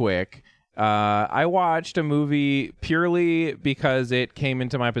really quick. I watched a movie purely because it came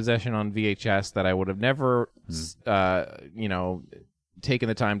into my possession on VHS that I would have never, taken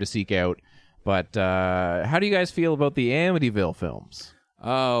the time to seek out. But how do you guys feel about the Amityville films?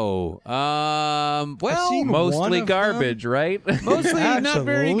 Oh, well, seen one Mostly of garbage, right? mostly not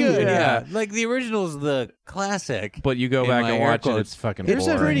very Absolutely. good. Yeah. Yeah, like the original's the classic. But you go In back my and air watch it, quotes. it's fucking It's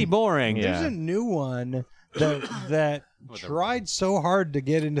boring. pretty boring. Yeah. There's a new one that tried so hard to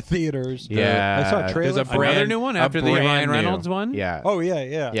get into theaters. Yeah. I saw a trailer. There's for Another it. new one a after the brand Ryan new. Reynolds one? Yeah. Oh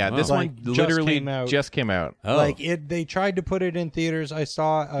yeah. Yeah, this Like, one literally just came out. Oh. Like they tried to put it in theaters. I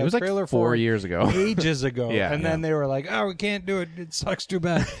saw a It was like trailer 4 for it years ago. ages ago. Yeah. And then they were like, "Oh, we can't do it. It sucks too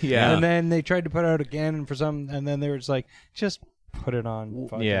bad." Yeah. And then they tried to put it out again, and then they were just like, "Just put it on."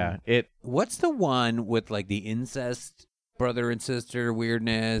 Fucking. Yeah. What's the one with like the incest brother and sister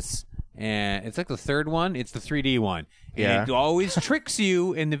weirdness? And it's like the third one. It's the 3D one. And Yeah. it always tricks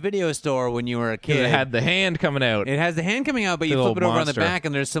you in the video store when you were a kid. It had the hand coming out. It has the hand coming out, but you The flip it little over on the monster. back,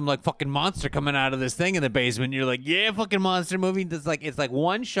 and there's some like fucking monster coming out of this thing in the basement. And you're like, yeah, fucking monster movie. It's like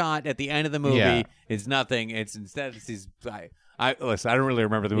one shot at the end of the movie. Yeah. It's nothing. It's instead it's these. Listen, I don't really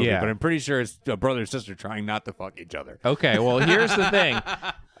remember the movie, Yeah. but I'm pretty sure it's a brother and sister trying not to fuck each other. Okay, well, here's the thing.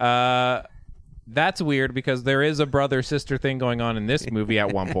 That's weird because there is a brother-sister thing going on in this movie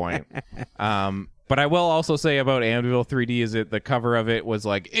at one point. But I will also say about Amityville 3D is that the cover of it was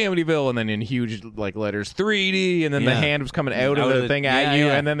like Amityville and then in huge like letters 3D and then the hand was coming out of the thing at you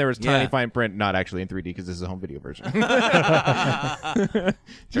and then there was tiny fine print, not actually in 3D because this is a home video version.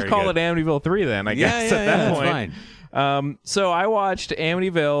 Just call it Amityville 3 then, I guess at that point. Fine. So I watched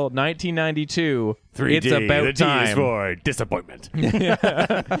Amityville 1992. 3D, It's about the D time. is for disappointment.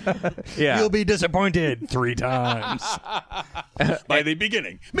 Yeah. You'll be disappointed 3 times. By the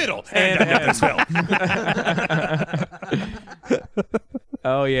beginning, middle, and end of this film.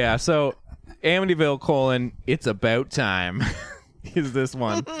 Oh yeah. So Amityville : It's About Time is this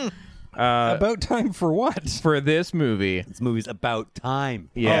one. About time for what? For this movie. This movie's about time.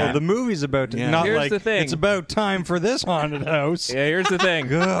 Yeah. Oh, the movie's about to. Yeah. Not Here's like the thing. it's about time for this haunted house. Yeah, here's the thing.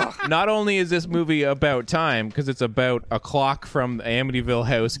 Not only is this movie about time, because it's about a clock from the Amityville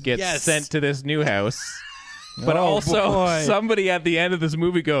house gets sent to this new house, but Oh, also boy. somebody at the end of this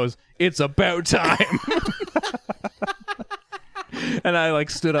movie goes, "It's about time." And I like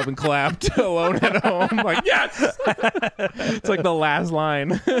stood up and clapped alone at home, like yes. It's like the last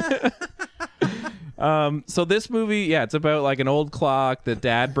line. So this movie, it's about like an old clock. The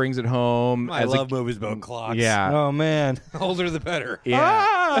dad brings it home. I love movies about clocks. Yeah, Oh man. Older the better.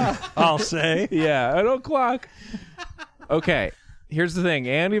 yeah, I'll say. yeah. An old clock. Okay, here's the thing.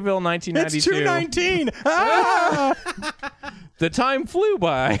 Amityville 1992. It's 219. Ah! The time flew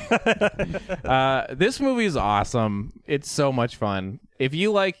by. This movie is awesome. It's so much fun. If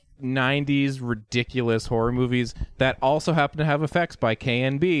you like 90s ridiculous horror movies that also happen to have effects by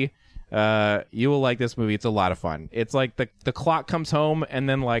KNB, you will like this movie. It's a lot of fun. It's like the clock comes home and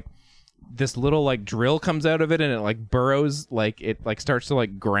then like this little like drill comes out of it and it like burrows, like it like starts to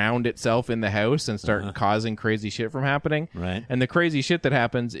like ground itself in the house and start causing crazy shit from happening. Right. And the crazy shit that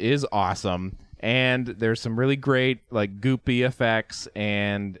happens is awesome. And there's some really great like goopy effects,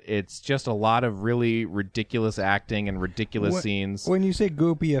 and it's just a lot of really ridiculous acting and ridiculous scenes. When you say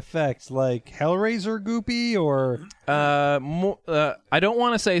goopy effects, like Hellraiser goopy, or I don't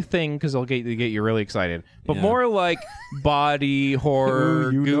want to say thing because I'll get you really excited, but more like body horror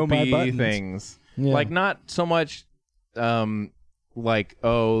Ooh, you know my goopy buttons. things. Yeah. Like not so much like,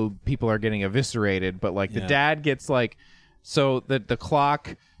 oh, people are getting eviscerated, but like the dad gets like, so the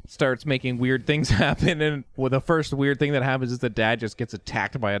clock starts making weird things happen, and the first weird thing that happens is the dad just gets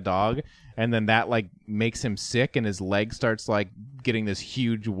attacked by a dog, and then that like makes him sick, and his leg starts like getting this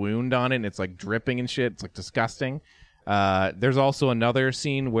huge wound on it, and it's like dripping and shit. It's like disgusting. There's also another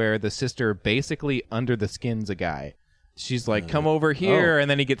scene where the sister basically under the skins a guy. She's like, come over here,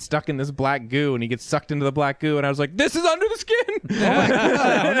 and then he gets stuck in this black goo, and he gets sucked into the black goo, and I was like, this is Under the Skin!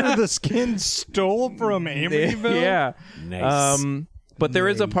 Under the Skin stole from Amityville? Yeah. Nice. But there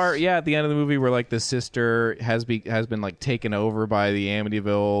is a part, at the end of the movie where like the sister has been like taken over by the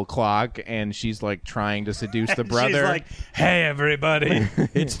Amityville clock, and she's like trying to seduce the brother. She's like, hey, everybody,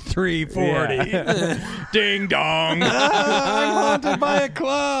 it's 3:40. Ding dong. I'm haunted by a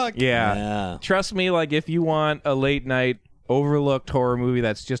clock. Yeah. Trust me, like if you want a late night overlooked horror movie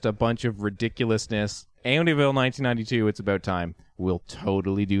that's just a bunch of ridiculousness, Amityville 1992, It's About Time, will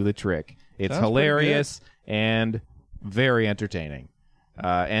totally do the trick. It's Sounds hilarious and very entertaining.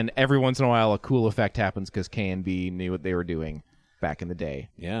 And every once in a while, a cool effect happens because K&B knew what they were doing back in the day.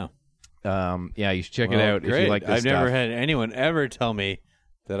 Yeah. You should check it out if you like this I've stuff. never had anyone ever tell me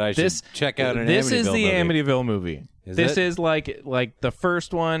that I should check out an Amityville This is the movie. Amityville movie. This it? is like the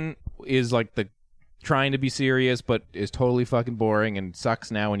first one is like the trying to be serious, but is totally fucking boring and sucks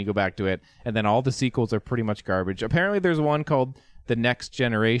now when you go back to it. And then all the sequels are pretty much garbage. Apparently, there's one called The Next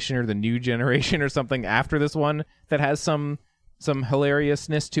Generation or The New Generation or something after this one that has some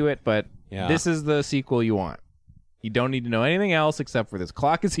hilariousness to it, but this is the sequel you want. You don't need to know anything else except for this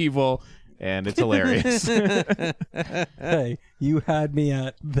clock is evil and it's hilarious. Hey, you had me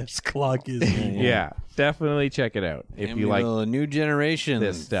at this clock is evil. Yeah, definitely check it out if you like a New Generation.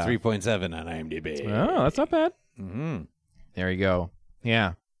 this stuff. 3.7 on IMDb. Oh, that's not bad. Mm-hmm. There you go.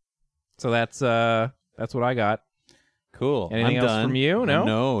 Yeah. So that's what I got. Cool. Anything I'm else done. from you? No?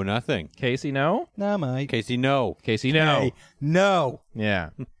 No, nothing. Casey, no? Nah, Mike. Casey, no. Casey, no. Hey, no. Yeah.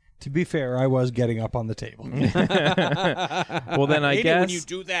 To be fair, I was getting up on the table. Well, then I hate guess. it when you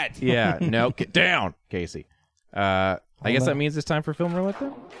do that. Yeah. No. Get down, Casey. I guess that means it's time for Film Roulette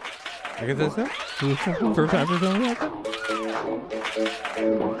then? I guess that's it. For time for Film Roulette then?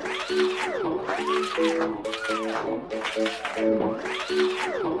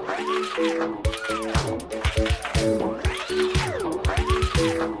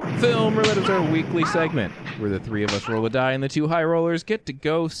 Film Roulette is our weekly segment where the three of us roll a die and the two high rollers get to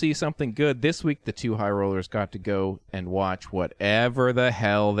go see something good. This week, the two high rollers got to go and watch whatever the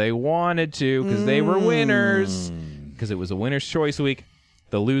hell they wanted to because they were winners. Because it was a winner's choice week.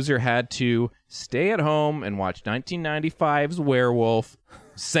 The loser had to stay at home and watch 1995's Werewolf,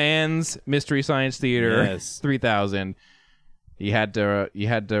 sans Mystery Science Theater Yes. 3000. You had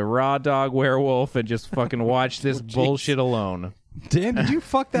to raw dog Werewolf and just fucking watch this bullshit alone. Dan, did you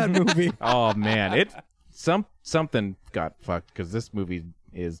fuck that movie? Oh man, something got fucked because this movie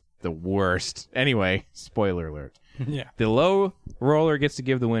is the worst. Anyway, spoiler alert. Yeah. The low roller gets to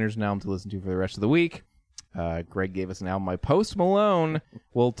give the winners an album to listen to for the rest of the week. Greg gave us an album by Post Malone.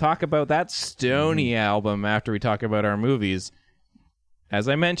 We'll talk about that Stoney album after we talk about our movies. As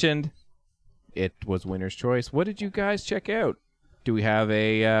I mentioned, it was winner's choice. What did you guys check out? Do we have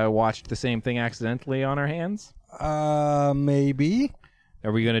a watched the same thing accidentally on our hands? Maybe.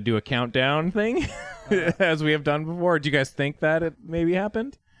 Are we going to do a countdown thing as we have done before? Do you guys think that it maybe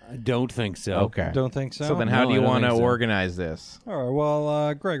happened? I don't think so. Okay. Don't think so. So then how No, do you I don't want to think so. organize this? All right.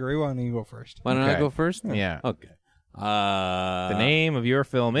 Well, Gregory, why don't you go first? Why don't I Okay. go first? Yeah. Okay. The name of your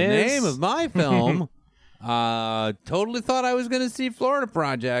film The is... name of my film. Totally thought I was going to see Florida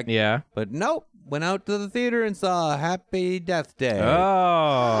Project. Yeah. But nope. Went out to the theater and saw Happy Death Day.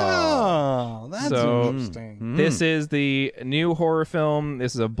 Oh. Oh, that's So- interesting. This is the new horror film.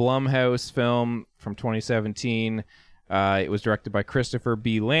 This is a Blumhouse film from 2017. It was directed by Christopher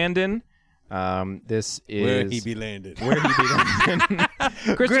B. Landon. This is Where he be landed. Where he be landed.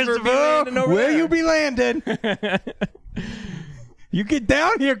 Christopher B. Landon over where there. you be landing? You get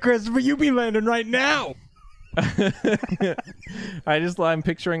down here, Christopher. You be landing right now. I'm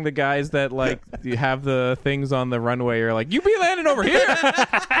picturing the guys that like you have the things on the runway. You're like, you be landing over here,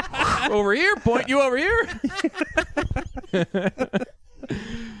 over here. Point you over here.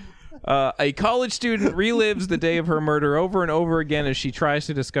 A college student relives the day of her murder over and over again as she tries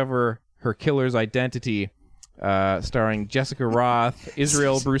to discover her killer's identity. Starring Jessica Roth,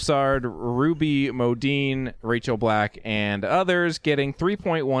 Israel Broussard, Ruby Modine, Rachel Black, and others, getting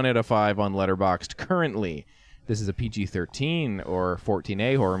 3.1 out of 5 on Letterboxd currently. This is a PG-13 or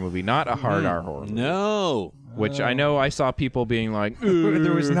 14A horror movie, not a hard R horror movie. No. Which I know I saw people being like,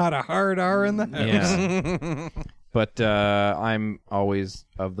 There was not a hard R in the house. yeah. But I'm always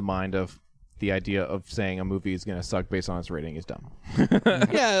of the mind of the idea of saying a movie is going to suck based on its rating is dumb.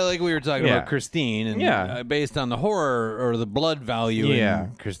 Yeah, like we were talking Yeah. about Christine, and Yeah. based on the horror or the blood value Yeah.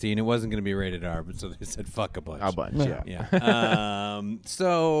 in Christine, it wasn't going to be rated R, but so they said fuck a bunch. A bunch, yeah. Yeah.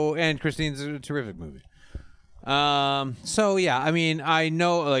 And Christine's a terrific movie. So yeah, I mean, I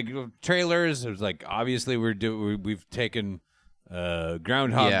know like trailers. It was like obviously we've taken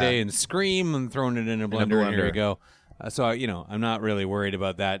Groundhog Yeah. Day and Scream and thrown it in a blender. And here we blender. go. So I'm not really worried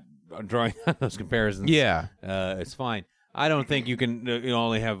about that. Drawing those comparisons. Yeah. It's fine. I don't think you can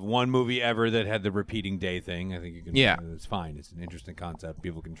only have one movie ever that had the repeating day thing. I think you can. Yeah. It's fine. It's an interesting concept.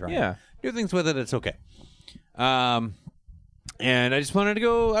 People can try. Yeah. and do things with it. It's okay. And I just wanted to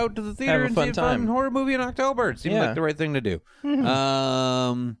go out to the theater Have a and fun see a time. fun horror movie in October. It seemed Yeah. like the right thing to do.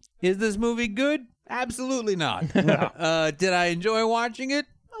 Is this movie good? Absolutely not. Did I enjoy watching it?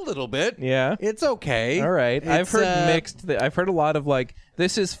 A little bit. Yeah. It's okay. All right. I've It's, heard mixed. I've heard a lot of like,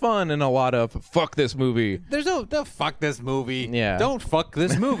 this is fun, and a lot of fuck this movie. There's no fuck this movie. Yeah. Don't fuck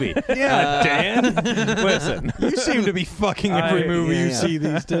this movie. Yeah, Dan. Listen. You seem to be fucking every movie you yeah. see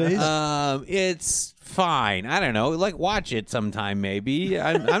these days. It's fine. I don't know. Like, watch it sometime, maybe.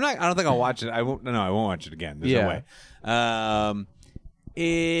 I'm not. I don't think I'll watch it. I won't. No, I won't watch it again. There's no way.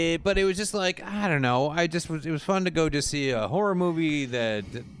 But it was just like, I don't know. It was fun to go just see a horror movie that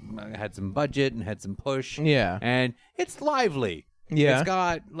had some budget and had some push. Yeah. and it's lively. Yeah. It's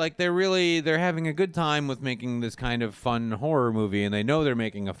got like they're having a good time with making this kind of fun horror movie, and they know they're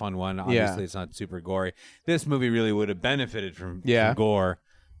making a fun one. Obviously, it's not super gory. This movie really would have benefited from gore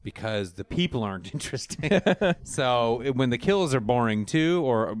because the people aren't interesting. So when the kills are boring too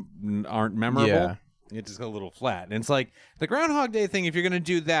or aren't memorable, it just goes a little flat. And it's like the Groundhog Day thing. If you're going to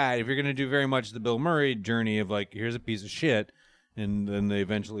do that, if you're going to do very much the Bill Murray journey of like, here's a piece of shit, and then they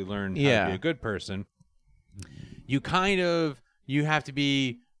eventually learn how to be a good person, you have to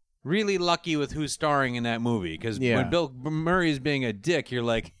be really lucky with who's starring in that movie. Because when Bill Murray is being a dick, you're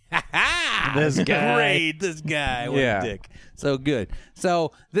like, ha ha, This guy. great, this guy, what a dick. So good.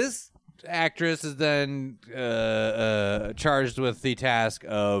 So this actress is then charged with the task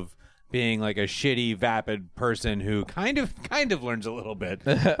of being like a shitty, vapid person who kind of learns a little bit,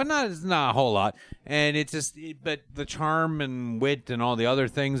 but not a whole lot. And it's just, but the charm and wit and all the other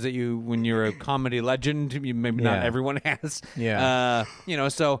things that when you're a comedy legend, maybe not everyone has. Yeah.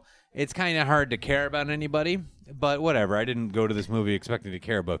 So it's kind of hard to care about anybody. But whatever. I didn't go to this movie expecting to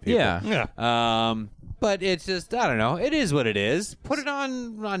care about people. Yeah. But it's just, I don't know. It is what it is. Put it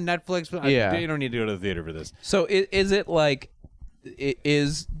on Netflix. You don't need to go to the theater for this. So is it like,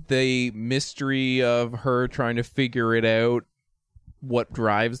 is the mystery of her trying to figure it out what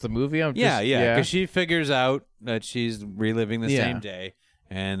drives the movie? Yeah. Because she figures out that she's reliving the same day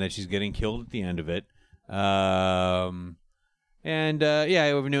and that she's getting killed at the end of it. We have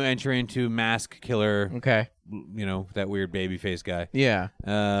a new entry into Mask Killer. Okay. That weird baby face guy. Yeah.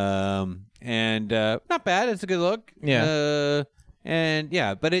 Not bad. It's a good look. Yeah.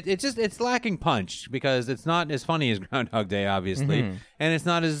 But it's lacking punch because it's not as funny as Groundhog Day, obviously, and it's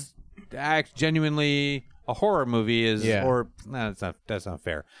not as genuinely a horror movie as, that's not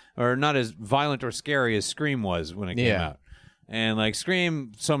fair, or not as violent or scary as Scream was when it came out. And like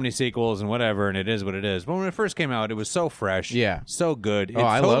Scream, so many sequels and whatever, and it is what it is. But when it first came out, it was so fresh, so good. It's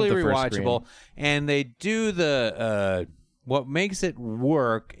I love totally the first rewatchable, and they do the. What makes it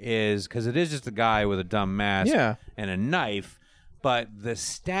work is because it is just a guy with a dumb mask and a knife. But the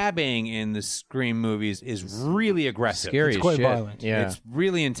stabbing in the Scream movies is really aggressive. Scary. It's quite shit. violent. Yeah. It's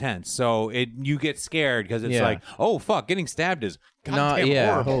really intense. So you get scared because it's like, oh fuck, getting stabbed is goddamn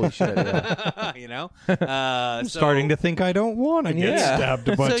horrible. Holy shit. Yeah. Starting to think I don't want to get stabbed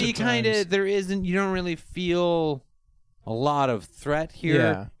a bunch so of you times. you don't really feel a lot of threat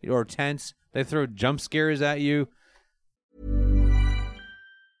here or tense. They throw jump scares at you.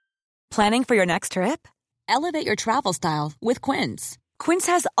 Planning for your next trip? Elevate your travel style with Quince. Quince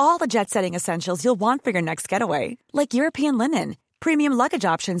has all the jet-setting essentials you'll want for your next getaway, like European linen, premium luggage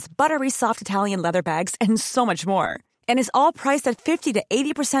options, buttery soft Italian leather bags, and so much more. And is all priced at 50 to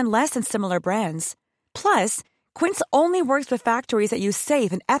 80% less than similar brands. Plus, Quince only works with factories that use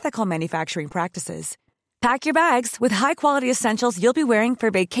safe and ethical manufacturing practices. Pack your bags with high-quality essentials you'll be wearing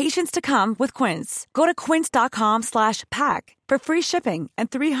for vacations to come with Quince. Go to quince.com/pack for free shipping and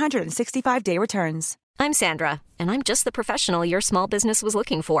 365-day returns. I'm Sandra, and I'm just the professional your small business was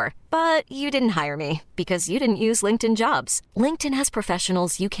looking for. But you didn't hire me because you didn't use LinkedIn Jobs. LinkedIn has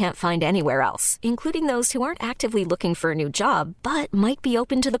professionals you can't find anywhere else, including those who aren't actively looking for a new job, but might be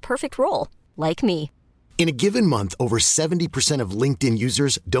open to the perfect role, like me. In a given month, over 70% of LinkedIn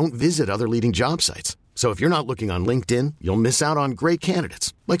users don't visit other leading job sites. So if you're not looking on LinkedIn, you'll miss out on great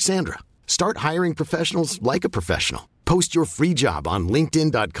candidates like Sandra. Start hiring professionals like a professional. Post your free job on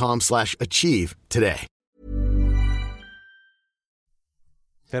linkedin.com/achieve today.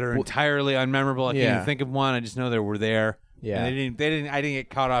 That are entirely unmemorable. I can't even think of one. I just know they were there. Yeah. And I didn't get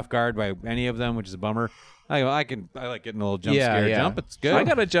caught off guard by any of them, which is a bummer. I like getting a little jump scare jump. It's good. I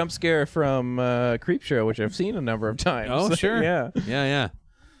got a jump scare from Creepshow, which I've seen a number of times. Oh, sure. Yeah.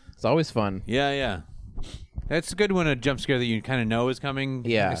 It's always fun. Yeah. That's good when a jump scare that you kind of know is coming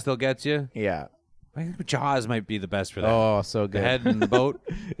it still gets you. Yeah. I think Jaws might be the best for that. Oh, so good. The head in the boat.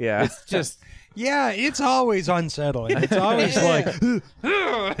 Yeah. It's just... Yeah, it's always unsettling. It's always like...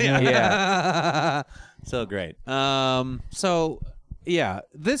 Yeah. So great. So, yeah,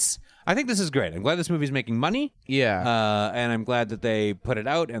 I think this is great. I'm glad this movie's making money. Yeah. And I'm glad that they put it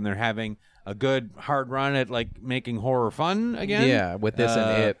out and they're having a good hard run at like making horror fun again. Yeah, with this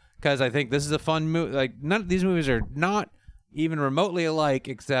and It. Because I think this is a fun movie. Like none of these movies are not even remotely alike,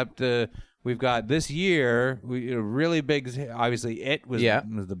 except we've got this year really big. Obviously, It was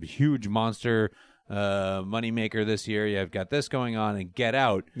the huge monster moneymaker this year. You've got this going on and Get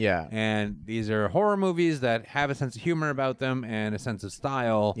Out. Yeah. And these are horror movies that have a sense of humor about them and a sense of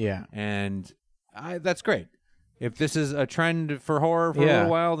style. Yeah. And that's great. If this is a trend for horror for a little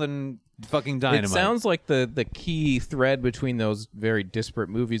while, then fucking dynamite. It sounds like the key thread between those very disparate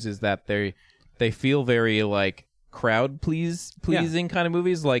movies is that they feel very like crowd pleasing kind of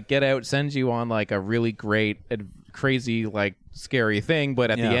movies. Like Get Out sends you on like a really great crazy like scary thing,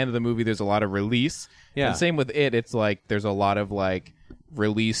 but at the end of the movie there's a lot of release. And same with It, it's like there's a lot of like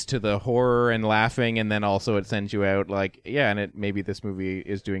release to the horror and laughing, and then also it sends you out like and maybe this movie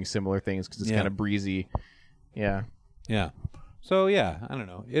is doing similar things because it's kind of breezy. Yeah. So I don't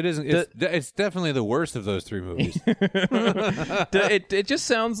know. It isn't. It's definitely the worst of those three movies. It just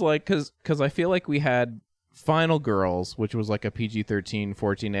sounds like because I feel like we had Final Girls, which was like a PG-13,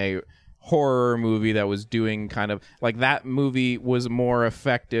 14A horror movie that was doing kind of like that movie was more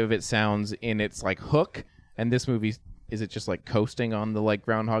effective. It sounds in its like hook, and this movie is it just like coasting on the like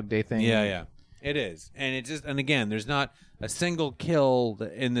Groundhog Day thing? Yeah. It is, and again, there's not a single kill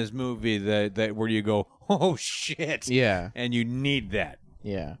in this movie that where you go, oh shit, and you need that,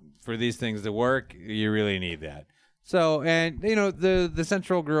 for these things to work. You really need that. So, and the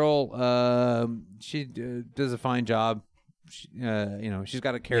central girl, she does a fine job. She's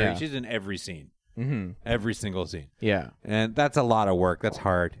got to carry. Yeah. She's in every scene, every single scene. Yeah, and that's a lot of work. That's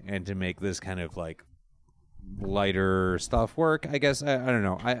hard, and to make this kind of like lighter stuff work, I guess. I don't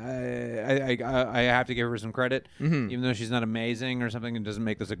know. I have to give her some credit, even though she's not amazing or something and doesn't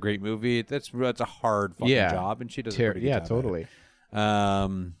make this a great movie. That's a hard fucking job, and she does a pretty good job. Totally. I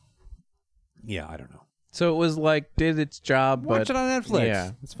don't know. So it was like did its job. Watch it on Netflix.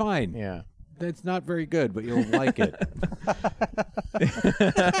 Yeah, it's fine. Yeah. It's not very good, but you'll like it.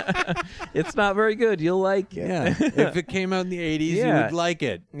 It's not very good. You'll like it. Yeah. If it came out in the 80s, you would like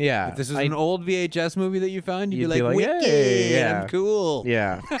it. Yeah. If this is an old VHS movie that you found, you'd be like, wicked. Hey, I'm cool.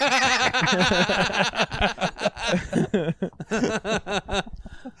 Yeah. I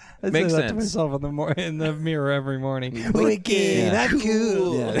Makes say that sense. to myself in the mirror every morning. Wicked. I'm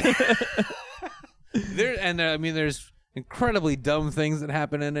cool. Yeah. There's incredibly dumb things that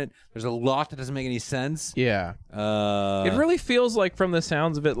happen in it. There's a lot that doesn't make any sense. Yeah. It really feels like, from the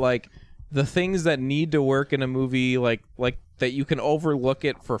sounds of it, like the things that need to work in a movie, like that you can overlook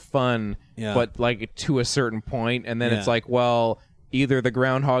it for fun, but like to a certain point, and then it's like, well, either the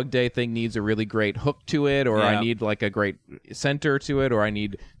Groundhog Day thing needs a really great hook to it, or I need like a great center to it, or I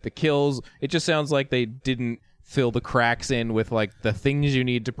need the kills. It just sounds like they didn't fill the cracks in with like the things you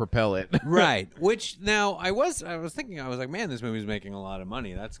need to propel it. Right. Which now I was thinking, I was like, man, this movie's making a lot of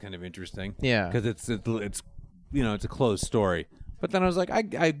money. That's kind of interesting. Yeah. Because it's it's a closed story. But then I was like,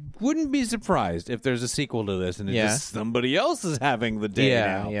 I wouldn't be surprised if there's a sequel to this and it's just somebody else is having the day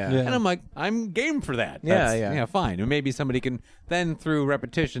now. Yeah. And I'm like, I'm game for that. Yeah, fine. And maybe somebody can then, through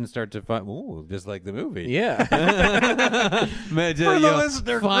repetition, start to find, ooh, just like the movie. Yeah. For the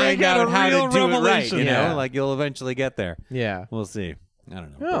listener, find out how to do it right. You know, like you'll eventually get there. Yeah. We'll see. I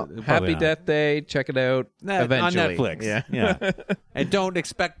don't know. Well, Probably Happy not. Death Day. Check it out eventually. On Netflix. Yeah. And don't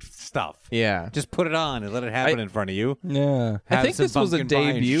expect stuff. Yeah. Just put it on and let it happen in front of you. Yeah. I think some this was a pumpkin pie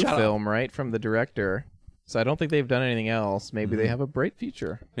and debut shut up. film, right, from the director. So I don't think they've done anything else. Maybe they have a bright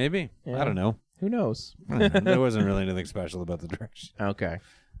future. Maybe. Yeah. I don't know. Who knows? There wasn't really anything special about the direction. Okay.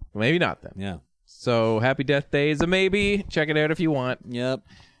 Well, maybe not then. Yeah. So Happy Death Day is a maybe. Check it out if you want. Yep.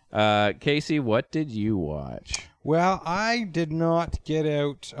 Casey, what did you watch? Well, I did not get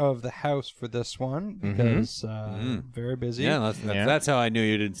out of the house for this one because very busy. Yeah, that's how I knew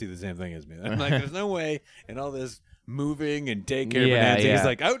you didn't see the same thing as me. I'm like, there's no way in all this moving and daycare bonanza. He's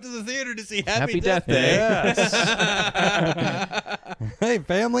like, out to the theater to see Happy Death Day. Yes. Hey,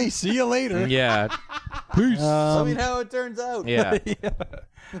 family, see you later. Yeah. Peace. Tell me how it turns out. Yeah.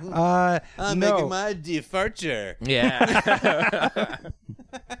 I'm making my departure. Yeah.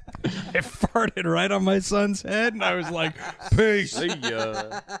 I farted right on my son's head, and I was like, peace.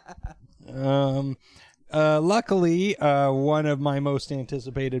 Luckily, one of my most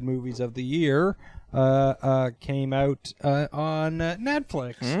anticipated movies of the year came out on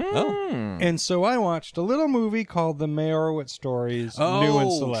Netflix. Oh. And so I watched a little movie called The Meyerowitz Stories, new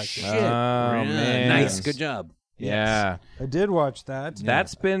and selected. Shit. Oh, man. Nice. Good job. Yeah. I did watch that.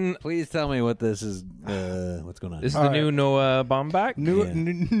 That's been... Please tell me what this is. What's going on? This is the new Noah Baumbach? The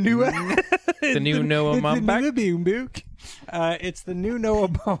new Noah Baumbach? It's the new Noah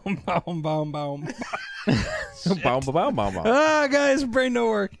Baum. Baum. Ah, guys, brain no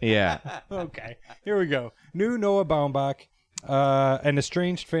work. Yeah. Okay, here we go. New Noah Baumbach. An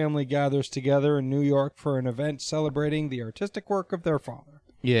estranged family gathers together in New York for an event celebrating the artistic work of their father.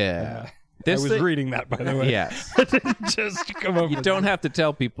 Yeah. I was reading that, by the way. Yes. I didn't just come up You with don't have to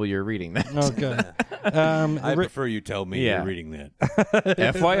tell people you're reading that. Okay. I prefer you tell me you're reading that.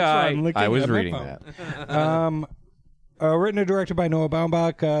 FYI, I was at my reading phone. that. Written and directed by Noah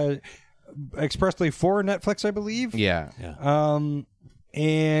Baumbach, expressly for Netflix, I believe. Yeah.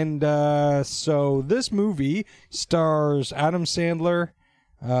 So this movie stars Adam Sandler,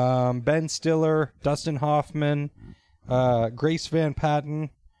 Ben Stiller, Dustin Hoffman, Grace Van Patten,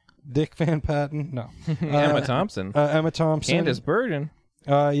 Dick Van Patten, no. Emma Thompson. Emma Thompson. Candice Bergen.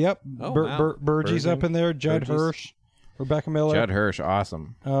 Yep. Oh, wow. Burgie's up in there. Judd Hirsch. Rebecca Miller. Judd Hirsch,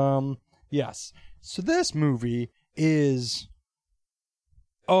 awesome. Yes. So this movie is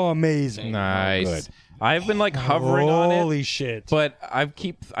amazing. Nice. good. I've been like hovering on it. Holy shit. But I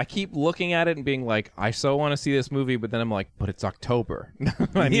keep looking at it and being like, I so want to see this movie, but then I'm like, but it's October.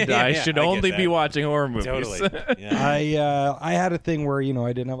 I should I only get be that. watching horror movies. Totally. Yeah. I had a thing where,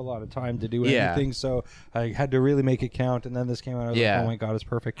 I didn't have a lot of time to do Yeah. anything, so I had to really make it count, and then this came out, I was Yeah. like, oh my god, it's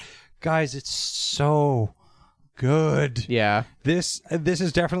perfect. Guys, it's so good. Yeah. This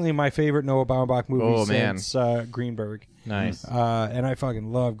is definitely my favorite Noah Baumbach movie Oh, man. since Greenberg. Nice. And I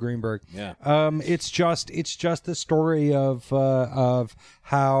fucking love Greenberg. Yeah. It's just the story of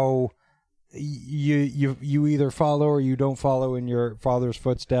how you either follow or you don't follow in your father's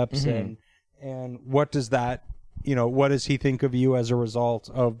footsteps, and what does that, what does he think of you as a result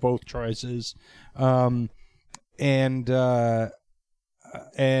of both choices, and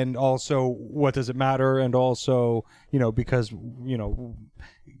also what does it matter, and also because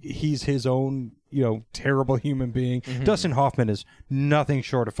he's his own terrible human being. Dustin Hoffman is nothing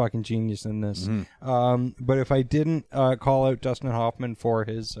short of fucking genius in this. But if I didn't call out Dustin Hoffman for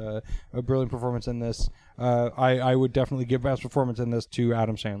his brilliant performance in this, I would definitely give best performance in this to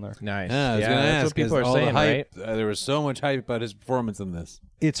Adam Sandler. Nice. Yeah, I was gonna that's ask, what people are 'cause all the saying, hype, right? there was so much hype about his performance in this.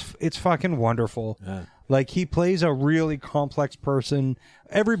 It's fucking wonderful. Like, he plays a really complex person.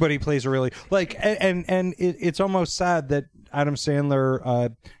 Everybody plays a really and it's almost sad that Adam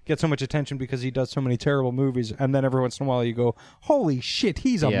Sandler gets so much attention because he does so many terrible movies, and then every once in a while you go, holy shit,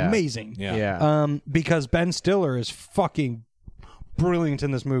 he's amazing. Yeah. Because Ben Stiller is fucking brilliant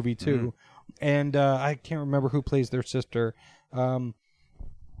in this movie too. And I can't remember who plays their sister,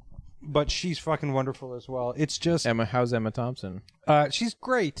 but she's fucking wonderful as well. It's just How's Emma Thompson? she's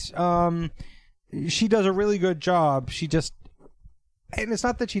great. She does a really good job. And it's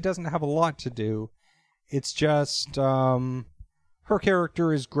not that she doesn't have a lot to do. It's just her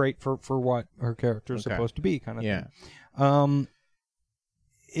character is great for what her character is supposed to be, kind of thing.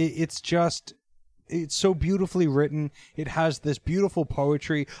 It's so beautifully written. It has this beautiful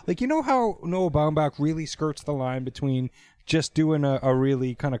poetry. Like, how Noah Baumbach really skirts the line between just doing a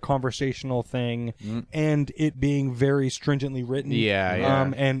really kind of conversational thing, and it being very stringently written.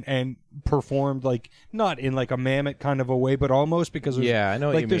 And performed like not in like a Mammoth kind of a way, but almost because there's, I know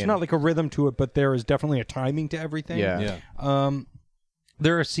what like you there's mean. not like a rhythm to it, but there is definitely a timing to everything.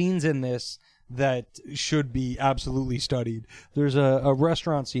 There are scenes in this that should be absolutely studied. There's a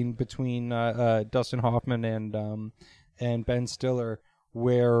restaurant scene between Dustin Hoffman and Ben Stiller,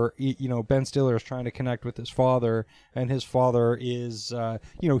 where Ben Stiller is trying to connect with his father, and his father is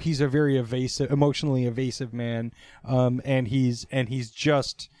he's a very emotionally evasive man, and he's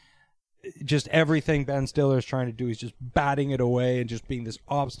just everything Ben Stiller is trying to do is just batting it away and just being this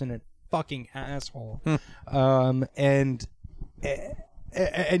obstinate fucking asshole.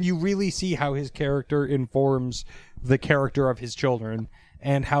 And you really see how his character informs the character of his children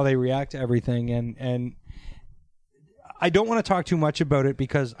and how they react to everything. And I don't want to talk too much about it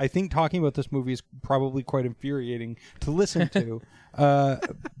because I think talking about this movie is probably quite infuriating to listen to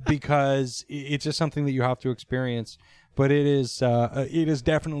because it's just something that you have to experience. But it is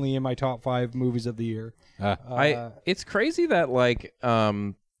definitely in my top 5 movies of the year. It's crazy that like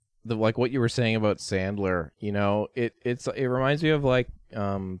what you were saying about Sandler, it reminds me of like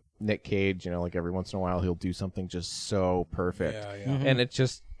Nick Cage, like every once in a while he'll do something just so perfect. And it's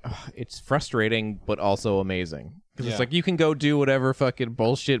just it's frustrating but also amazing. Because it's like you can go do whatever fucking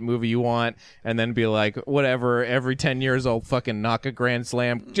bullshit movie you want and then be like, whatever, every 10 years I'll fucking knock a grand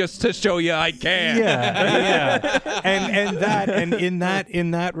slam just to show you I can. And in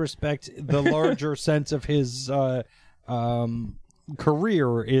that respect, the larger sense of his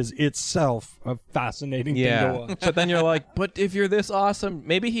career is itself a fascinating thing to watch. But then you're like, but if you're this awesome,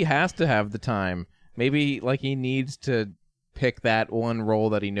 maybe he has to have the time. Maybe like he needs to pick that one role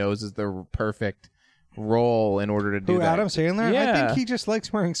that he knows is the perfect role in order to do that. Adam Sandler? Yeah. I think he just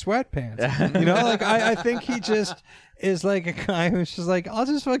likes wearing sweatpants. I think he just is like a guy who's just like, I'll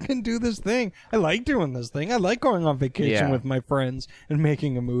just fucking do this thing. I like doing this thing. I like going on vacation with my friends and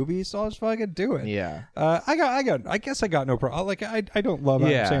making a movie, so I'll just fucking do it. I guess I got no problem. Like I don't love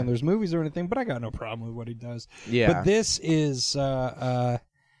Adam Sandler's movies or anything, but I got no problem with what he does. But this is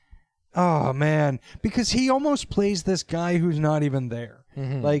oh man, because he almost plays this guy who's not even there.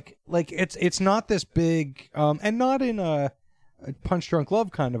 Like it's not this big and not in a Punch Drunk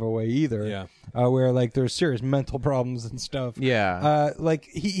Love kind of a way either. Where like there's serious mental problems and stuff. Like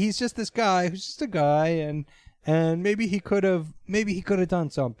he's just this guy who's just a guy, and maybe he could have done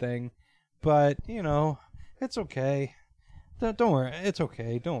something, but it's okay. Don't worry, it's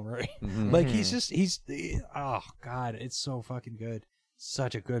okay. Don't worry. Like he's oh god, it's so fucking good.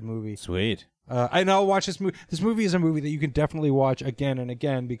 Such a good movie. Sweet. And I'll watch this movie. This movie is a movie that you can definitely watch again and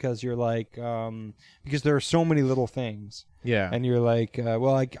again because you're like, because there are so many little things. And you're like,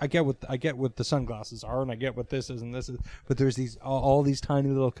 well, I get what the sunglasses are, and I get what this is and this is, but there's these all these tiny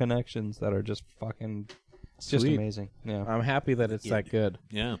little connections that are just fucking, just amazing. Yeah. I'm happy that it's that good.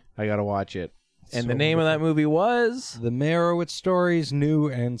 Yeah. I gotta watch it. And So the name of that movie was The Meyerowitz Stories, New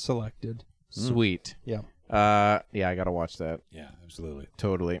and Selected. Sweet. Yeah. I gotta watch that. Yeah, absolutely.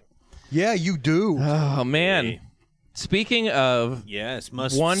 Totally. Yeah, you do. Oh man. Speaking of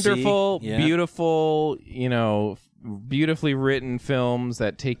wonderful, beautiful, beautifully written films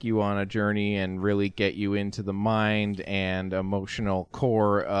that take you on a journey and really get you into the mind and emotional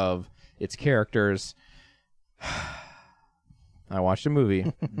core of its characters. I watched a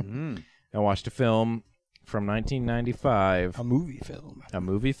movie. I watched a film from 1995. A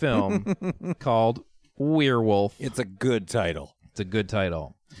movie film called Werewolf. It's a good title. It's a good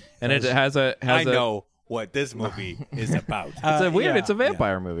title. And it has I know what this movie is about. It's a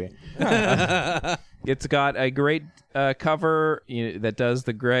vampire movie. It's got a great cover that does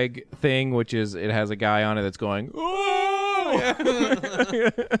the Greg thing, which is it has a guy on it that's going, oh!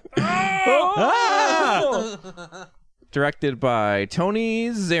 Directed by Tony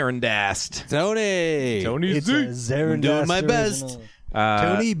Zarandast. Tony It's a Zarandast. I'm doing my original. best.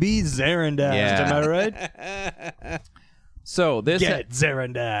 Tony B. Zarandast. Yeah. Am I right? So this Get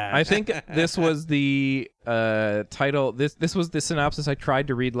Zarandast. I think this was the title. This was the synopsis I tried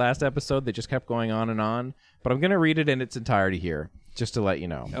to read last episode. They just kept going on and on. But I'm going to read it in its entirety here, just to let you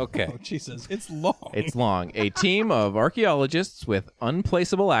know. Okay. Oh, Jesus. It's long. It's long. A team of archaeologists with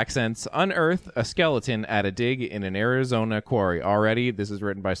unplaceable accents unearth a skeleton at a dig in an Arizona quarry. Already, this is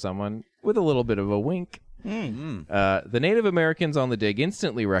written by someone with a little bit of a wink. The Native Americans on the dig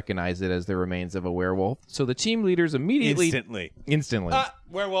instantly recognize it as the remains of a werewolf, so the team leaders immediately... Instantly.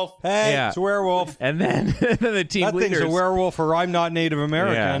 Werewolf. Hey, Yeah. it's a werewolf. And then the team That leaders... thing's a werewolf, or I'm not Native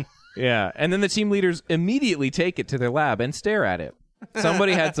American. Yeah. And then the team leaders immediately take it to their lab and stare at it.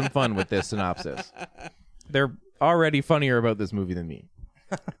 Somebody had some fun with this synopsis. They're already funnier about this movie than me,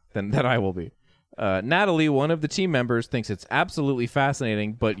 than I will be. Natalie, one of the team members, thinks it's absolutely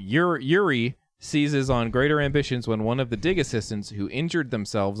fascinating, but Yuri seizes on greater ambitions when one of the dig assistants who injured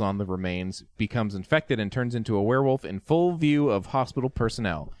themselves on the remains becomes infected and turns into a werewolf in full view of hospital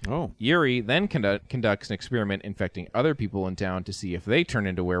personnel. Oh. Yuri then conducts an experiment infecting other people in town to see if they turn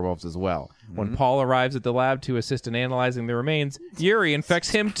into werewolves as well. Mm-hmm. When Paul arrives at the lab to assist in analyzing the remains, Yuri infects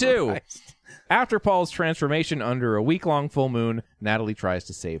him too. After Paul's transformation under a week-long full moon, Natalie tries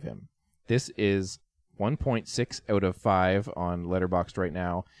to save him. This is 1.6 out of 5 on Letterboxd right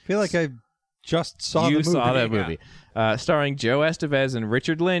now. I feel like I just saw the movie. You saw that movie. Starring Joe Estevez and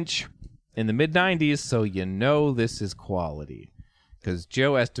Richard Lynch in the mid-90s, so you know this is quality. Because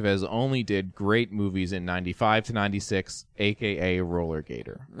Joe Estevez only did great movies in 95 to 96, a.k.a. Roller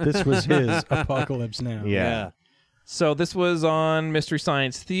Gator. This was his Apocalypse Now. Yeah. So this was on Mystery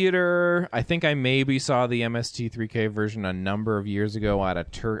Science Theater. I think I maybe saw the MST3K version a number of years ago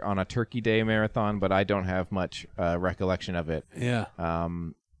at on a Turkey Day marathon, but I don't have much recollection of it. Yeah.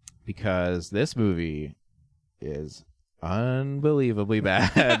 Because this movie is unbelievably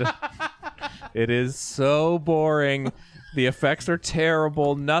bad. It is so boring. The effects are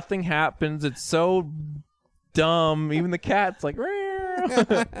terrible. Nothing happens. It's so dumb. Even the cat's like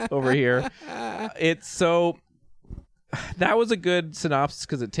over here. It's so... That was a good synopsis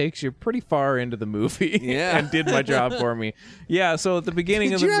because it takes you pretty far into the movie. Yeah. And did my job for me. Yeah, so at the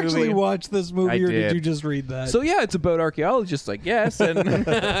beginning of the movie... Did you actually watch this movie, or did. did you just read that? So yeah, it's about archaeologists, I guess. And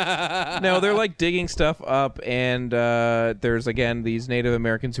no, they're like digging stuff up, and there's again these Native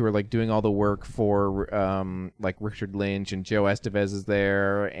Americans who are like doing all the work for like Richard Lynch, and Joe Estevez is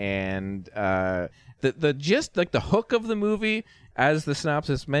there, and the gist, like the hook of the movie, as the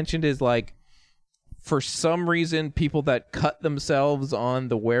synopsis mentioned, is like, for some reason, people that cut themselves on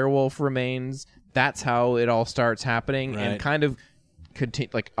the werewolf remains, that's how it all starts happening. Right. And kind of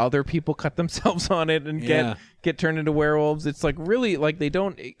like other people cut themselves on it and get turned into werewolves. It's like really like they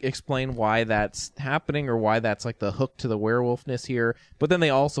don't explain why that's happening or why that's like the hook to the werewolfness here. But then they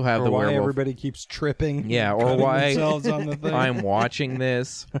also have the why werewolf. Everybody keeps tripping. Yeah, or why themselves on the thing. I'm watching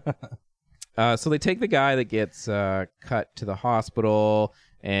this. So they take the guy that gets cut to the hospital.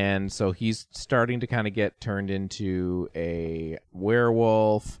 And so he's starting to kind of get turned into a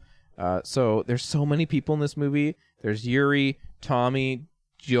werewolf. So there's so many people in this movie. There's Yuri, Tommy,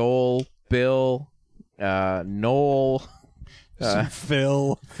 Joel, Bill, Noel,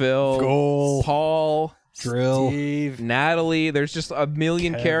 Phil, Goal, Paul, Drill, Steve, Natalie. There's just a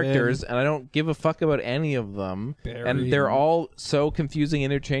million Kevin, characters, and I don't give a fuck about any of them. Barry. And they're all so confusing,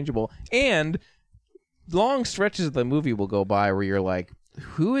 interchangeable. And long stretches of the movie will go by where you're like,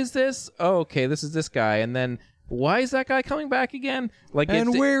 who is this? Oh, okay, this is this guy. And then, why is that guy coming back again? Like,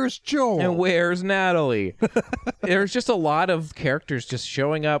 and where's Joel? And where's Natalie? There's just a lot of characters just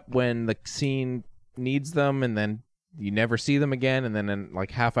showing up when the scene needs them, and then you never see them again, and then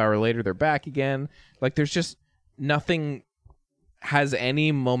like half hour later they're back again. Like, there's just nothing has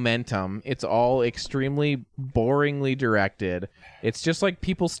any momentum. It's all extremely boringly directed. It's just like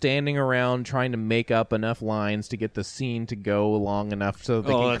people standing around trying to make up enough lines to get the scene to go long enough so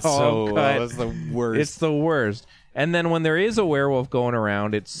they can call cut. That's the worst. It's the worst. And then when there is a werewolf going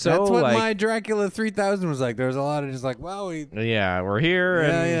around, it's so That's what like, my Dracula 3000 was like. There was a lot of just like, well, we're here.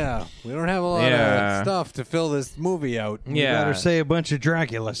 Yeah. We don't have a lot of stuff to fill this movie out. We better say a bunch of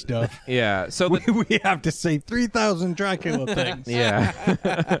Dracula stuff. Yeah. So we have to say 3,000 Dracula things.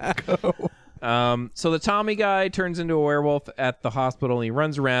 Yeah. So the Tommy guy turns into a werewolf at the hospital, and he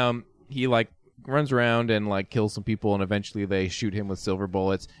runs around. He runs around and like kills some people, and eventually they shoot him with silver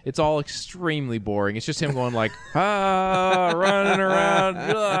bullets. It's all extremely boring. It's just him going like running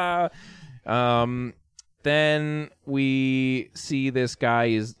around. Then we see this guy.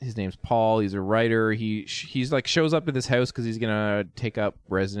 His name's Paul. He's a writer. He's like shows up at this house because he's gonna take up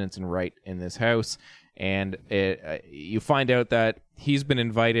residence and write in this house. And you find out that he's been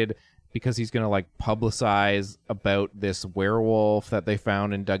invited because he's gonna like publicize about this werewolf that they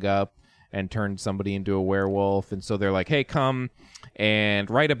found and dug up and turned somebody into a werewolf. And so they're like, hey, come and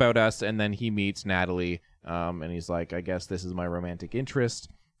write about us. And then he meets Natalie, and he's like, I guess this is my romantic interest.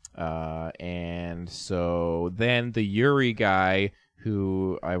 And so then the Yuri guy,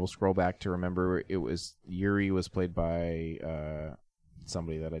 who I will scroll back to remember, Yuri was played by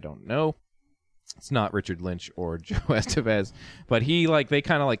somebody that I don't know. It's not Richard Lynch or Joe Estevez, but they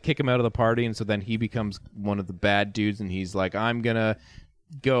kind of kick him out of the party. And so then he becomes one of the bad dudes, and he's like, I'm going to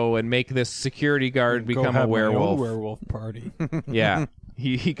go and make this security guard become a werewolf. My own werewolf party. Yeah,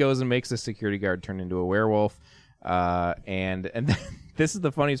 he goes and makes the security guard turn into a werewolf, and then, this is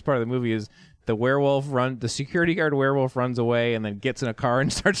the funniest part of the movie is the security guard werewolf runs away and then gets in a car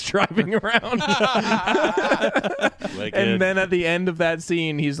and starts driving around. And then at the end of that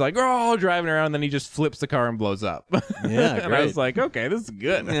scene, he's like, oh, driving around, and then he just flips the car and blows up. Yeah, and I was like, okay, this is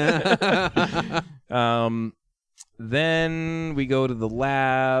good. Then we go to the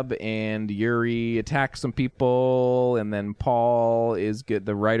lab, and Yuri attacks some people, and then Paul is good.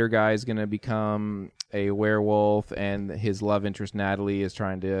 The writer guy is going to become a werewolf, and his love interest Natalie is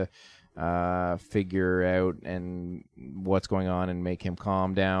trying to figure out and what's going on and make him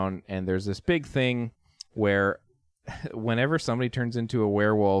calm down. And there's this big thing where whenever somebody turns into a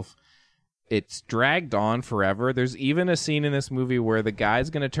werewolf, it's dragged on forever. There's even a scene in this movie where the guy's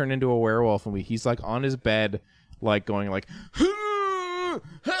going to turn into a werewolf, and he's like on his bed, like going like,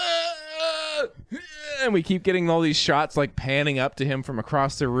 and we keep getting all these shots like panning up to him from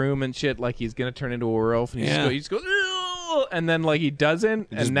across the room and shit, like he's gonna turn into a werewolf, and he just goes, and then like he doesn't,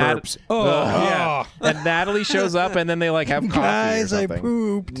 and burps. and Natalie shows up, and then they like have coffee. Guys, or I something.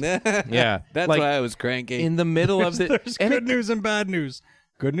 pooped. Yeah, That's like, why I was cranky. in the middle of the. There's good news and bad news.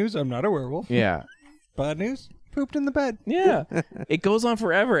 Good news, I'm not a werewolf. Yeah. Bad news, pooped in the bed. Yeah. It goes on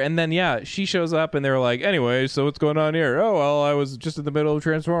forever. And then, she shows up and they're like, anyway, so what's going on here? Oh, well, I was just in the middle of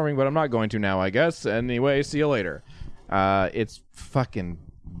transforming, but I'm not going to now, I guess. Anyway, see you later. It's fucking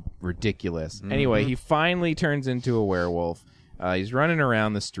ridiculous. Mm-hmm. Anyway, he finally turns into a werewolf. He's running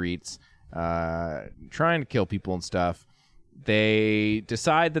around the streets, trying to kill people and stuff. They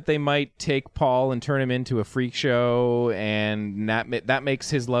decide that they might take Paul and turn him into a freak show, and that makes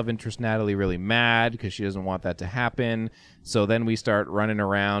his love interest Natalie really mad because she doesn't want that to happen. So then we start running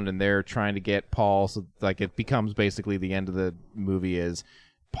around, and they're trying to get Paul. So like it becomes basically the end of the movie is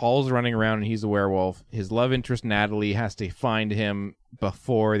Paul's running around and he's a werewolf. His love interest Natalie has to find him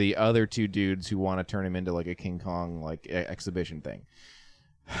before the other two dudes who want to turn him into like a King Kong like exhibition thing.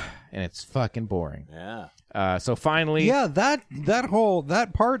 And it's fucking boring. Yeah. So finally, that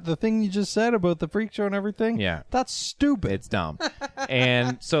part, the thing you just said about the freak show and everything, that's stupid. It's dumb.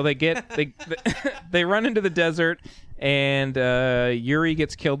 And so they run into the desert, and Yuri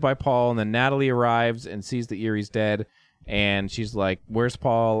gets killed by Paul, and then Natalie arrives and sees that Yuri's dead, and she's like, "Where's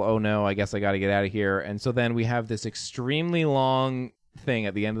Paul? Oh no, I guess I got to get out of here." And so then we have this extremely long thing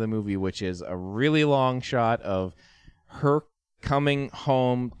at the end of the movie, which is a really long shot of her coming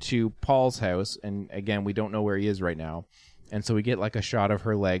home to Paul's house, and again, we don't know where he is right now, and so we get like a shot of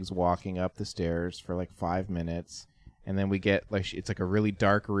her legs walking up the stairs for like 5 minutes, and then we get like it's like a really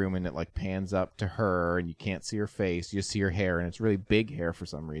dark room, and it like pans up to her, and you can't see her face, you just see her hair, and it's really big hair for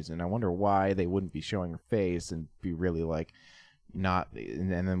some reason. I wonder why they wouldn't be showing her face and be really like not,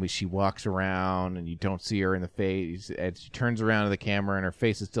 and then she walks around and you don't see her in the face, and she turns around to the camera and her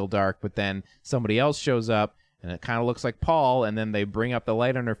face is still dark, but then somebody else shows up and it kind of looks like Paul, and then they bring up the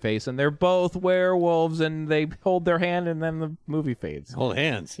light on her face, and they're both werewolves, and they hold their hand, and then the movie fades. Hold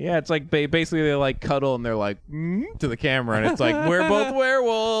hands. Yeah, it's like basically they like cuddle, and they're like to the camera, and it's like, we're both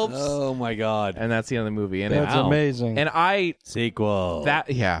werewolves. Oh my god! And that's the end of the movie. And that's amazing. And sequel.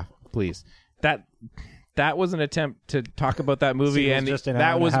 Please. That was an attempt to talk about that movie, and just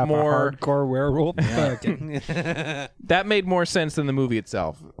that was more hardcore werewolf. That made more sense than the movie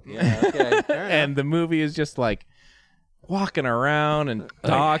itself. Yeah, okay. And the movie is just like walking around and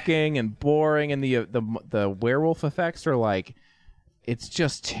talking and boring, and the werewolf effects are like, it's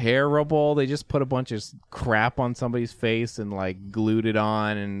just terrible. They just put a bunch of crap on somebody's face and like glued it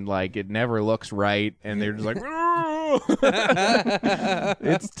on, and like it never looks right, and they're just like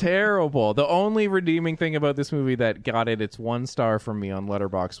it's terrible. The only redeeming thing about this movie that got its 1 star from me on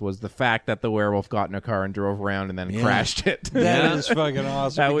Letterboxd was the fact that the werewolf got in a car and drove around and then crashed it. That is fucking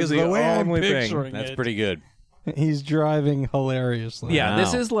awesome. That was the way I'm only thing. picturing That's it, pretty good. He's driving hilariously. Yeah,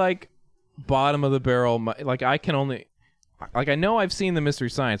 this is like bottom of the barrel. Like I know I've seen the Mystery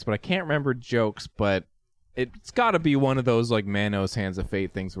Science, but I can't remember jokes, but it's got to be one of those like Manos Hands of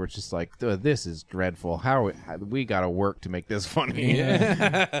Fate things where it's just like, this is dreadful. How we got to work to make this funny.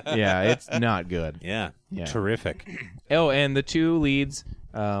 Yeah, it's not good. Yeah. Terrific. Oh, and the two leads,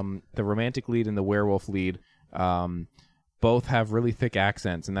 the romantic lead and the werewolf lead, both have really thick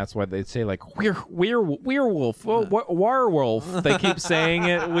accents, and that's why they say like werewolf, warwolf. They keep saying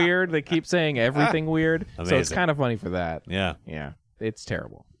it weird. They keep saying everything weird. Amazing. So it's kind of funny for that. Yeah. It's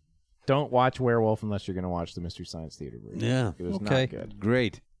terrible. Don't watch Werewolf unless you're going to watch the Mystery Science Theater version. Yeah. It was not good.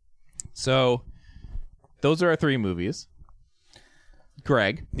 Great. So those are our 3 movies.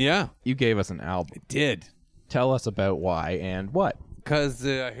 Greg. Yeah. You gave us an album. I did. Tell us about why and what. Because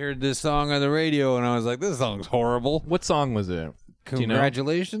I heard this song on the radio, and I was like, this song's horrible. What song was it?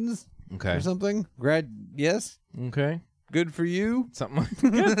 Congratulations? Okay. Or something? Yes? Okay. good for you. Something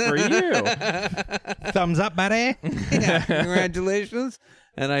good for you. Thumbs up, buddy. Yeah, congratulations.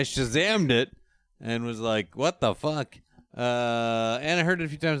 And I Shazammed it and was like, what the fuck? And I heard it a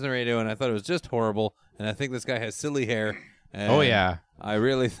few times on the radio, and I thought it was just horrible. And I think this guy has silly hair. And Oh, yeah. I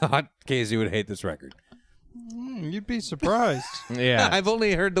really thought Casey would hate this record. You'd be surprised. Yeah. I've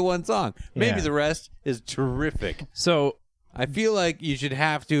only heard the one song. Maybe Yeah. the rest is terrific. So, I feel like you should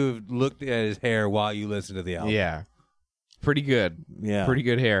have to have looked at his hair while you listen to the album. yeah. Pretty good. Yeah. Pretty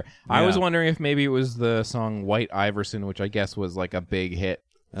good hair. I Yeah. was wondering if maybe it was the song White Iverson, which I guess was like a big hit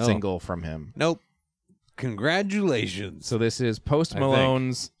single from him. Nope. Congratulations. So this is Post I think.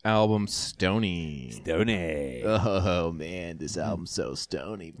 Malone's album Stony. Stoney. Oh man, this album's so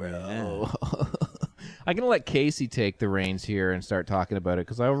stony, bro. I'm gonna let Casey take the reins here and start talking about it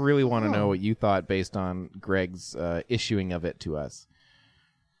because I really want to know what you thought based on Greg's issuing of it to us.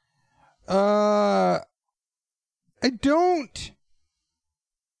 I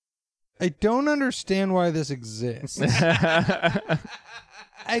don't understand why this exists.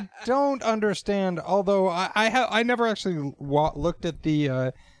 I don't understand. Although I never actually looked at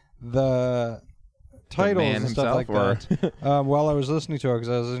the titles man and stuff like himself, that while I was listening to it because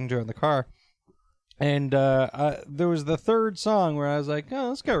I was listening to it in the car. And there was the third song where I was like,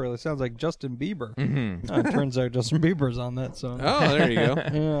 "Oh, this guy really sounds like Justin Bieber." Mm-hmm. It turns out Justin Bieber's on that song. Oh, there you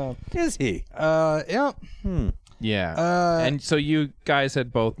go. Yeah. Is he? Yeah. Yeah. And so you guys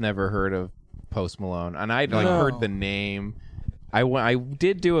had both never heard of Post Malone, and I'd like No. heard the name. I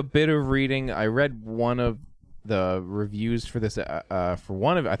did do a bit of reading. I read one of the reviews for this for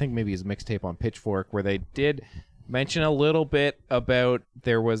one of I think maybe his mixtape on Pitchfork where they did mention a little bit about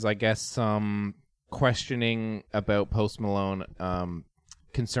there was I guess some questioning about Post Malone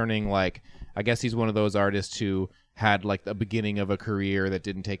concerning like I guess he's one of those artists who had like the beginning of a career that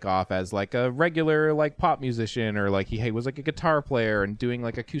didn't take off as like a regular like pop musician or like he was like a guitar player and doing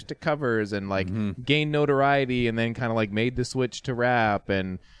like acoustic covers and like gained notoriety and then kind of like made the switch to rap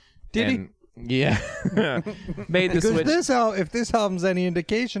and Did he? Yeah. Made the Because switch. if this album's any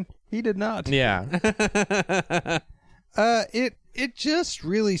indication, he did not. Yeah. It just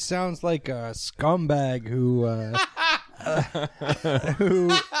really sounds like a scumbag who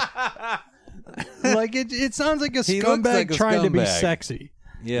like it sounds like a He looks scumbag like a trying to be scumbag. sexy.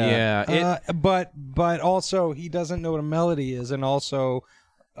 Yeah. But also he doesn't know what a melody is, and also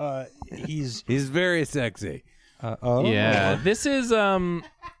he's He's very sexy. Yeah. This is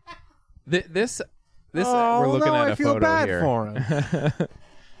this Oh, we're looking no, at a I feel photo bad here. for him.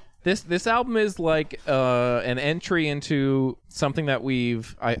 This album is like an entry into something that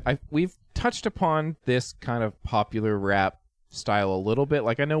we've touched upon this kind of popular rap style a little bit.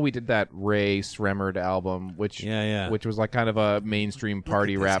 Like I know we did that Ray Sremmurd album, which was like kind of a mainstream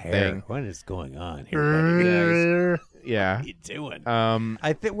party rap thing. What is going on here, buddy? Yeah. What are you doing?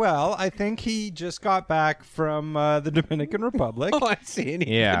 I think he just got back from the Dominican Republic. Oh, I see. And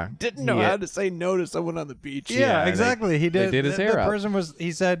he Yeah. didn't know how to say no to someone on the beach. Yeah, they- exactly. He did. they did his hair The up. person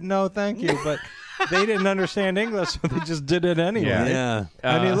he said no, thank you, but they didn't understand English, so they just did it anyway. Yeah.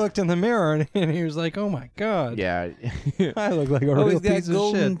 And he looked in the mirror and he was like, "Oh my god, Yeah. I look like a Oh, real he's got piece of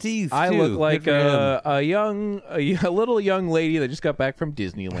golden shit." teeth. I too. look like Good for him. a little young lady that just got back from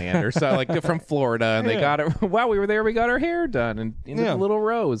Disneyland or so, like from Florida, and they got her. While we were there, we got her hair done and in Yeah. a little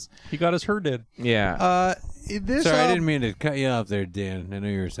rose. He got his hair did. Yeah. This Sorry, I album- didn't mean to cut you off there, Dan. I know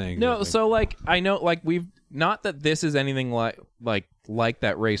you were saying No, something. so like I know like we've not that this is anything like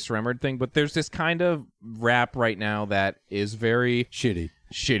that Ray Sremmurd thing, but there's this kind of rap right now that is very shitty.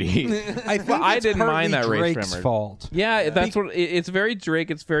 I think I it's didn't partly mind that Ray Drake's Sremmurd. fault. Yeah, that's what it's very Drake.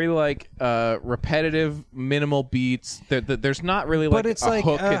 It's very like repetitive, minimal beats. There's not really like But it's a like,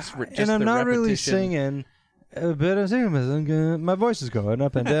 hook. It's just and I'm the not really repetition. singing. But I'm singing, my voice is going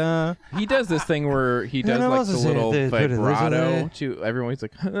up and down. He does this thing where he does And I'm like also the saying little this, but it vibrato isn't to everyone's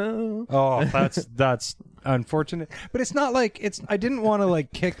like, oh. Oh, that's unfortunate. But it's not like I didn't want to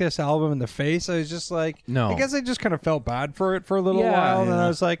like kick this album in the face. I was just like, No. I guess I just kind of felt bad for it for a little Yeah. while, and then I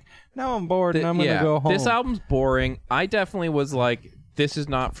was like, now I'm bored and I'm gonna go home. This album's boring. I definitely was like, this is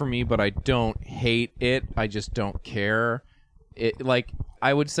not for me, but I don't hate it. I just don't care. It like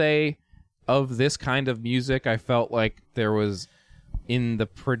I would say of this kind of music, I felt like there was in the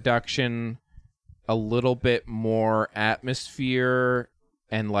production a little bit more atmosphere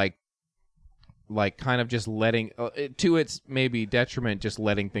and like kind of just letting to its maybe detriment, just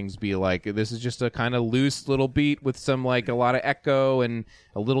letting things be like this is just a kind of loose little beat with some like a lot of echo and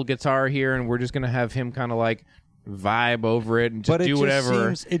a little guitar here, and we're just gonna have him kind of like vibe over it and just But do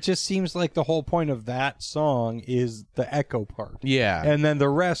whatever. It just seems like the whole point of that song is the echo part. Yeah. And then the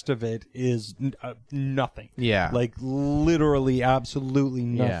rest of it is nothing. Yeah. Like literally absolutely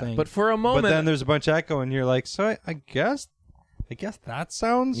nothing. Yeah. But for a moment... But then there's a bunch of echo and you're like, so I guess that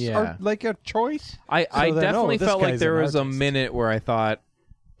sounds like a choice. I then, definitely this felt like guy's there an was a artist. minute where I thought,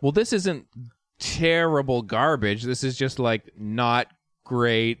 well, this isn't terrible garbage. This is just like not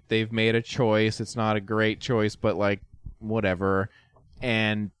great. They've made a choice. It's not a great choice, but like whatever.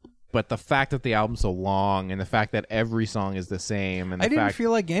 But the fact that the album's so long and the fact that every song is the same, and I didn't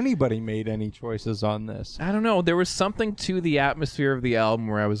feel like anybody made any choices on this. I don't know. There was something to the atmosphere of the album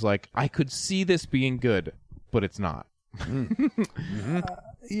where I was like, I could see this being good, but it's not.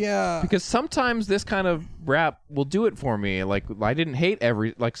 Yeah. Because sometimes this kind of rap will do it for me. Like, I didn't hate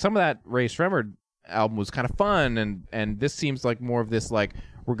some of that Ray Shremmerd album was kind of fun, and this seems like more of this, like,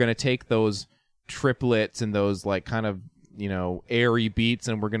 we're going to take those triplets and those, like, kind of, airy beats,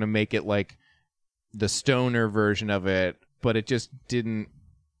 and we're going to make it, like, the stoner version of it, but it just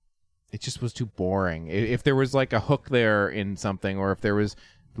was too boring. If there was, like, a hook there in something, or if there was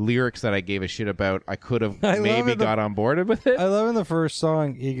lyrics that I gave a shit about, I could have maybe got on board with it. I love in the first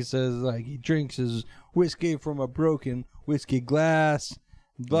song, he says, like, he drinks his whiskey from a broken whiskey glass,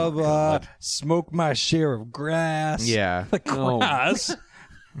 blah, blah, smoke my share of grass. Yeah. Like, grass?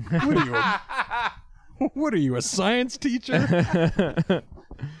 What are you, a science teacher?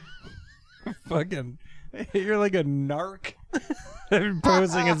 Fucking, you're like a narc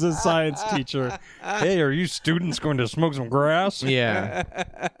posing as a science teacher. Hey, are you students going to smoke some grass? Yeah.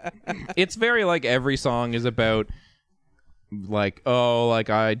 It's very like every song is about like, oh,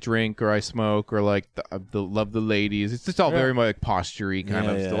 like I drink or I smoke or like the love the ladies. It's just all very much like posture-y kind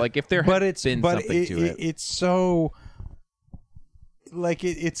of stuff. Like if there had been something to it. It's so like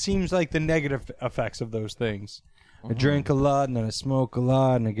it seems like the negative effects of those things. I drink a lot and then I smoke a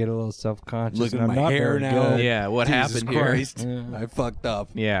lot and I get a little self-conscious. Look and at I'm my not hair very now. good. Yeah, what Jesus happened Christ. here? Yeah. I fucked up.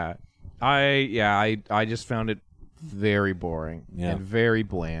 Yeah. I just found it very boring and very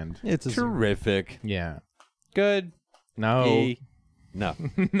bland. It's a Terrific. Yeah. Good. No. No.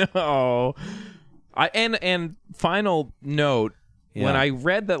 No. And final note, when I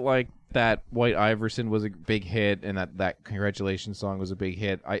read that like that White Iverson was a big hit and that Congratulations song was a big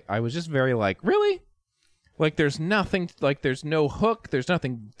hit, I was just very like, really? Like there's nothing, like there's no hook, there's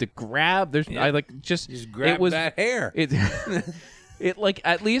nothing to grab. I like just grab it was that hair. It it like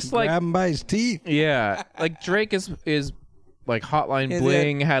at least like grab him by his teeth. yeah, like Drake is like Hotline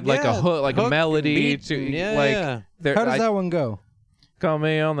Bling had like a hook, like a melody beat, to yeah. There, How does that one go? Call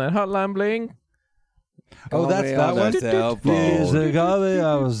me on that Hotline Bling. Oh, that's that one. He's the guy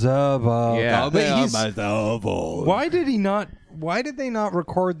I was about. Yeah. Why did he not? Why did they not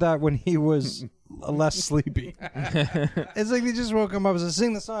record that when he was less sleepy? It's like they just woke him up and said,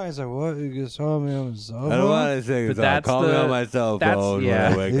 "Sing the song." He's like, "What? You just told me I was." I don't want to sing But a song. that's Call me the- on my cell that's- phone yeah.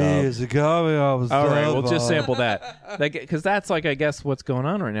 when I wake up. He's the guy I was. All right, we'll just sample that, because that's like I guess what's going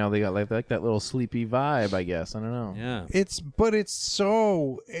on right now. They got like that little sleepy vibe. I guess I don't know. Yeah. It's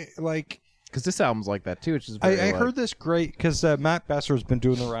so like. Because this album's like that too, which is I very, heard this great because Matt Besser's been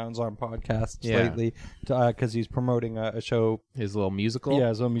doing the rounds on podcasts lately because he's promoting a show. his little musical. Yeah,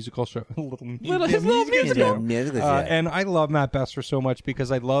 his own musical show. his little musical. And I love Matt Besser so much because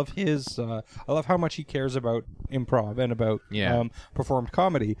I love I love how much he cares about improv and about performed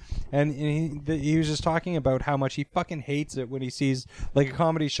comedy. And he was just talking about how much he fucking hates it when he sees like a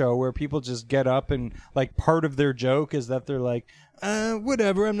comedy show where people just get up and like part of their joke is that they're like,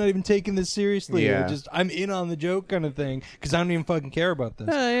 whatever, I'm not even taking this seriously. Yeah. Or just I'm in on the joke kind of thing because I don't even fucking care about this.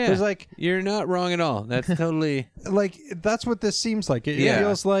 Yeah. It's like You're not wrong at all. That's totally. like that's what this seems like. It Yeah.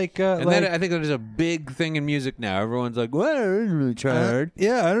 feels like And like, then I think there's a big thing in music now. Everyone's like, "Well, I didn't really try hard.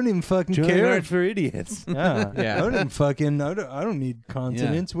 yeah, I don't even fucking Trying care. hard for idiots." Yeah, Yeah. I don't even fucking. I don't need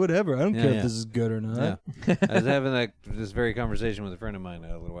continents. Whatever. I don't care yeah. if this is good or not. Yeah. I was having this very conversation with a friend of mine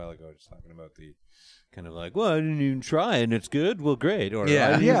a little while ago, just talking about the kind of like, well, I didn't even try and it's good. Well, great. Or I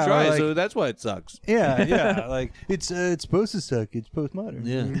didn't even try, like- so that's why it sucks. Yeah. Like it's supposed to suck. It's postmodern.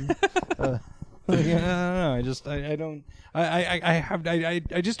 Yeah. Like, I don't know. I don't.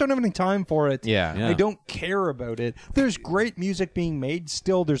 I just don't have any time for it. Yeah. I don't care about it. There's great music being made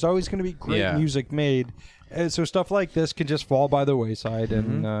still. There's always going to be great music made. So stuff like this can just fall by the wayside.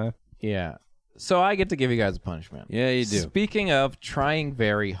 And Yeah. So I get to give you guys a punishment. Yeah, you do. Speaking of trying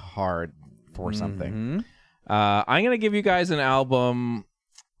very hard for something, I'm going to give you guys an album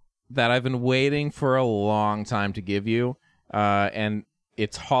that I've been waiting for a long time to give you. And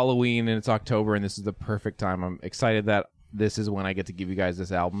it's Halloween and it's October and this is the perfect time. I'm excited that this is when I get to give you guys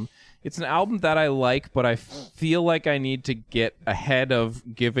this album. It's an album that I like, but I feel like I need to get ahead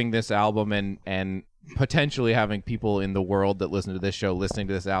of giving this album and potentially having people in the world that listen to this show listening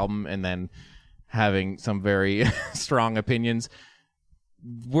to this album and then having some very strong opinions.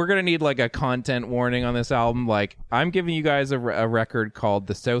 We're going to need like a content warning on this album. Like, I'm giving you guys a record called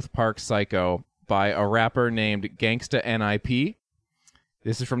The South Park Psycho by a rapper named Gangsta NIP.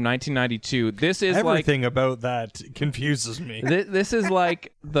 This is from 1992. This is everything about that confuses me. This is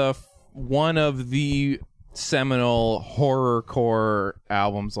like one of the seminal horrorcore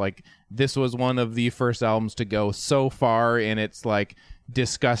albums. Like, this was one of the first albums to go so far in its like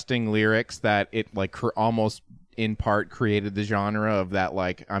disgusting lyrics that it like almost in part created the genre of that,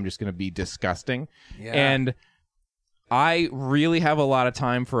 like, I'm just going to be disgusting. Yeah. And I really have a lot of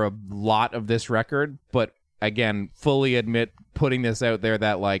time for a lot of this record, but again, fully admit putting this out there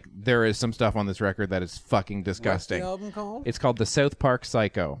that, like, there is some stuff on this record that is fucking disgusting. What's the album called? It's called The South Park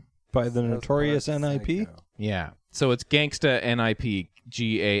Psycho. By the Notorious N.I.P.? Yeah. So it's Gangsta N.I.P.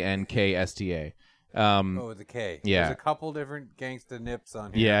 G-A-N-K-S-T-A. With a K. Yeah. There's a couple different Gangsta Nips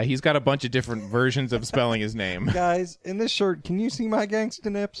on here. Yeah, he's got a bunch of different versions of spelling his name. Guys, in this shirt, can you see my gangsta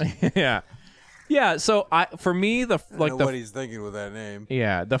nips? Yeah. Yeah, so for me, I don't know what he's thinking with that name.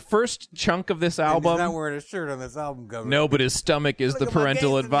 Yeah, the first chunk of this And album. he's not wearing a shirt on this album cover. No, but his stomach is the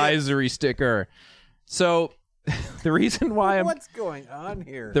parental advisory sticker. So the reason why what's going on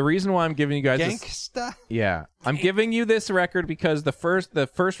here? The reason why I'm giving you guys Gangsta? Yeah. I'm giving you this record because the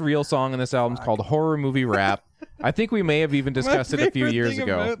first real song in this album is called Horror Movie Rap. I think we may have even discussed it a few years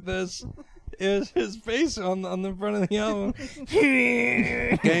ago. My favorite thing about this is his face on the front of the album.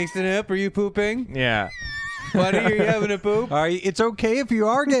 Gangsta Nip, are you pooping? Yeah. Buddy, are you having a poop? It's okay if you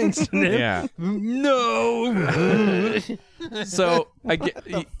are gangsta Nip. Yeah. No. So I get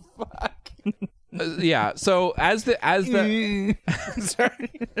yeah. So as the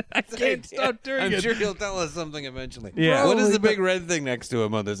Sorry, I can't stop doing it. I'm sure he'll tell us something eventually. Yeah. What is the big red thing next to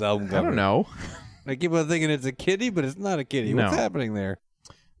him on this album cover? I don't know. I keep on thinking it's a kitty, but it's not a kitty. No. What's happening there?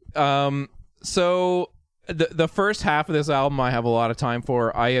 So the first half of this album I have a lot of time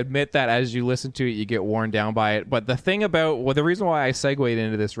for. I admit that as you listen to it, you get worn down by it. But the thing about the reason why I segued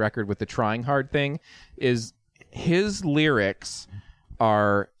into this record with the trying hard thing is his lyrics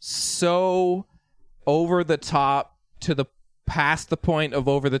are so over the top past the point of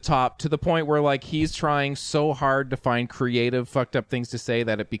over the top to the point where, like, he's trying so hard to find creative fucked up things to say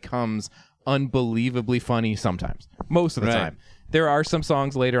that it becomes unbelievably funny sometimes. Most of the time. There are some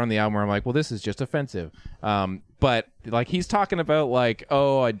songs later on the album where I'm like, well, this is just offensive. But like, he's talking about like,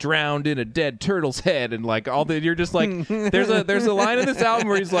 oh, I drowned in a dead turtle's head, and like all the, you're just like, there's a line in this album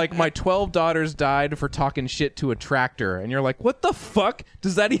where he's like, my 12 daughters died for talking shit to a tractor, and you're like, what the fuck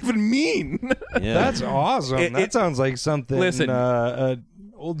does that even mean? Yeah. That's awesome. That sounds like something. Listen,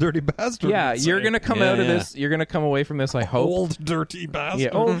 old dirty bastard. Yeah, you're gonna come out of this. You're gonna come away from this, I hope. Old dirty bastard. Yeah,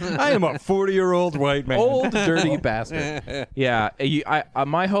 old. I am a 40-year-old white man. Old dirty bastard. Yeah,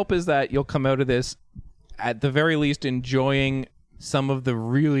 my hope is that you'll come out of this at the very least enjoying some of the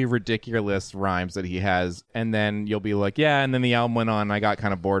really ridiculous rhymes that he has, and then you'll be like, yeah. And then the album went on. And I got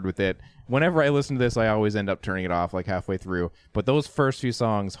kind of bored with it. Whenever I listen to this, I always end up turning it off like halfway through. But those first few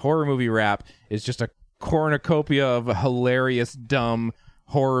songs, Horror Movie Rap, is just a cornucopia of hilarious, dumb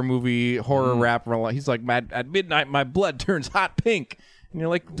horror rap. He's like, at midnight my blood turns hot pink, and you're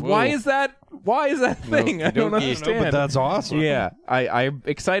like, why is that thing? I don't understand. But that's awesome. Yeah, I'm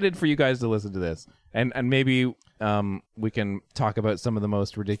excited for you guys to listen to this, and maybe we can talk about some of the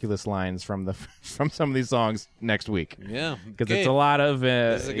most ridiculous lines from some of these songs next week. Yeah, because it's a lot of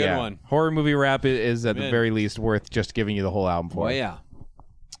this is a good one. Horror Movie Rap is at the very least worth just giving you the whole album for. Oh yeah.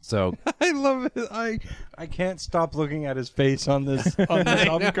 So I love it. I can't stop looking at his face on this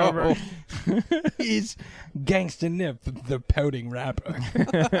album cover. He's Gangsta Nip, the pouting rapper.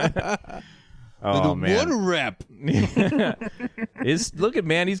 Oh man, what a rap! Look at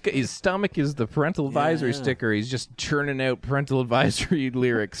man, his stomach is the parental advisory sticker. He's just churning out parental advisory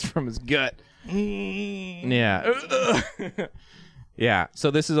lyrics from his gut. Yeah. Yeah,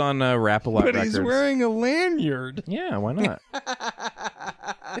 so this is on Rap-A-Lot Records. But he's wearing a lanyard. Yeah, why not?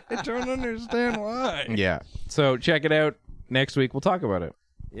 I don't understand why. Yeah, so check it out. Next week, we'll talk about it.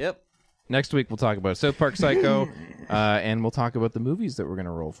 Yep. Next week, we'll talk about South Park Psycho, and we'll talk about the movies that we're going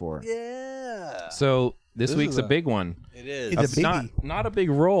to roll for. Yeah. So this week's a big one. It is. It's a biggie. Not a big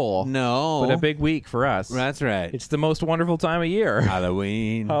roll. No. But a big week for us. That's right. It's the most wonderful time of year.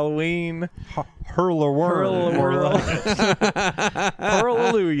 Halloween. Hallelujah.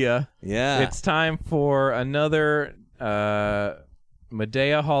 Yeah. It's time for another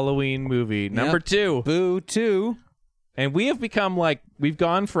Medea Halloween movie. Number 2. Boo 2. And we have become like, we've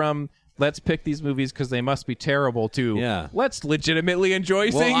gone from let's pick these movies because they must be terrible to let's legitimately enjoy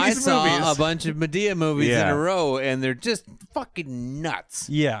seeing these movies. I saw a bunch of Medea movies in Yeah. a row, and they're just fucking nuts.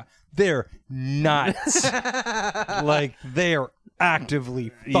 Yeah, they're nuts. Like, they're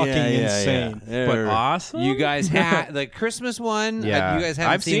actively fucking insane. But awesome. You guys had the Christmas one. Yeah. You guys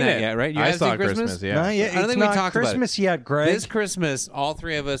haven't I've seen seen that it. yet, right? You I guys saw seen Christmas? Yeah. Not yet. I don't It's think we not talked about Christmas yet, Greg. This Christmas, all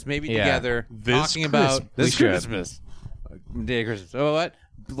three of us maybe Yeah. together This talking about Christmas. this We should. Christmas. Day of Christmas. Oh, what?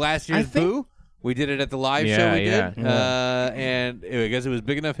 Last year's think- Boo? We did it at the live Yeah, show we yeah. did. And I guess it was a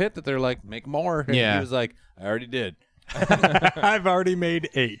big enough hit that they're like, make more. And Yeah. he was like, I already did. I've already made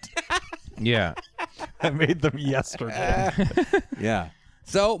 8. Yeah. I made them yesterday. Yeah.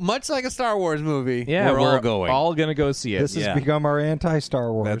 So, much like a Star Wars movie, Yeah, we're all going. all gonna go see it. This has Yeah. become our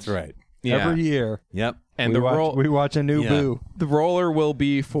anti-Star Wars. That's right. Yeah. Every year. Yep. And we watch a new Yeah. Boo. the roller will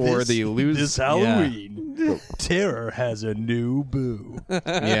be for the This Halloween, Terror has a new Boo.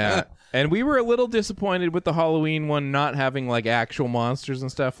 Yeah. And we were a little disappointed with the Halloween one not having like actual monsters and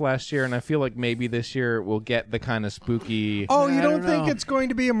stuff last year, and I feel like maybe this year we'll get the kind of spooky. Oh, you don't don't think know. it's going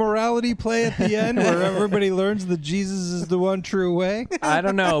to be a morality play at the end where everybody learns that Jesus is the one true way? I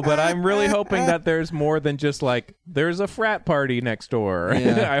don't know, but I'm really hoping that there's more than just like there's a frat party next door.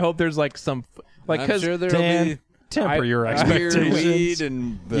 Yeah. I hope there's like some like I'm because sure there'll Dan, be temper your weird expectations. weed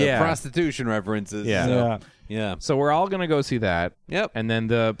and Yeah. prostitution references. Yeah. So, Yeah. yeah. So we're all gonna go see that. Yep. And then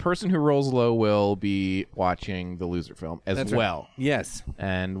the person who rolls low will be watching the loser film as That's right. well. Yes.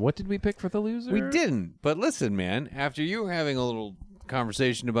 And what did we pick for the loser? We didn't. But listen, man, after you were having a little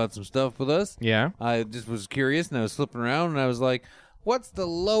conversation about some stuff with us, Yeah. I just was curious and I was flipping around and I was like, what's the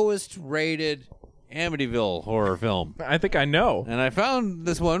lowest rated Amityville horror film? I think I know. And I found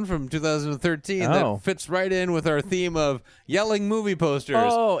this one from 2013 Oh. that fits right in with our theme of yelling movie posters.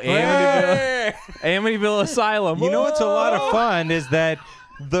 Oh, Hey! Amityville Asylum. You know what's a lot of fun is that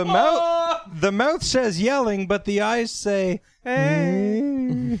the mouth says yelling, but the eyes say,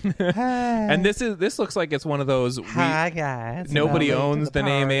 hey, And this looks like it's one of those guys. nobody I'm late to owns the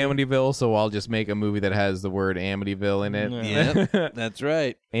name party. Amityville, so I'll just make a movie that has the word Amityville in it. Yep, that's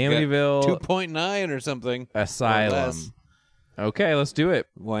right. Amityville 2.9 or something. Or Asylum. less. Okay, let's do it.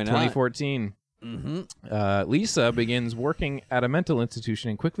 Why not? 2014. Lisa begins working at a mental institution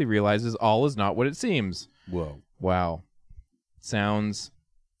and quickly realizes all is not what it seems. Whoa. Wow. Sounds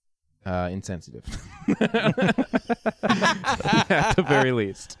insensitive. At the very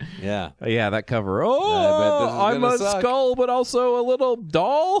least. Yeah. Yeah, that cover. I bet this Oh, is I'm gonna a suck. skull, but also a little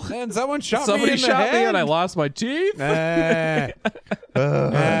doll. And someone shot Somebody me in the shot me head. and I lost my teeth. And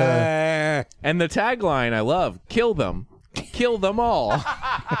the tagline I love, kill them. Kill them all.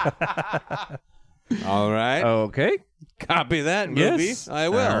 All right. Okay. Copy that movie. Yes. I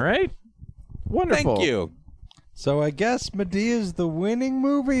will. All right. Wonderful. Thank you. So I guess Medea's the winning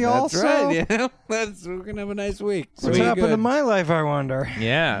movie That's also? right. Yeah. We're going to have a nice week. What's happened in my life, I wonder?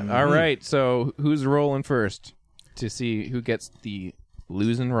 Yeah. All right. So who's rolling first to see who gets the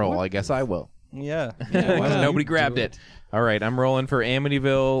losing roll? I guess I will. Yeah. Because nobody grabbed it. All right. I'm rolling for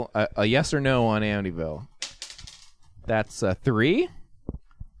Amityville. A yes or no on Amityville. That's 3. This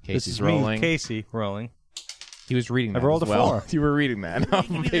Casey's is rolling. me, Casey, rolling. He was reading that. I rolled as a well. 4. You were reading that off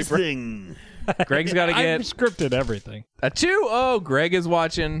of paper. Greg's got to I've get scripted everything. a 2. Oh, Greg is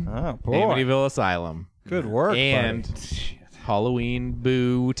watching Oh, boy. Amityville Asylum. Good work, And Halloween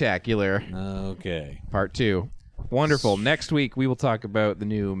Boo-tacular Okay. Part 2. Wonderful. Next week, we will talk about the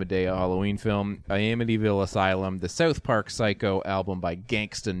new Medea Halloween film, Amityville Asylum, the South Park Psycho album by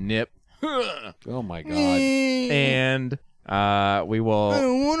Gangsta Nip. Oh, my God. And we will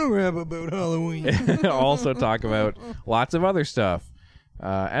don't want to rap about Halloween. also talk about lots of other stuff.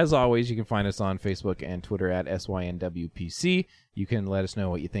 As always, you can find us on Facebook and Twitter at SYNWPC. You can let us know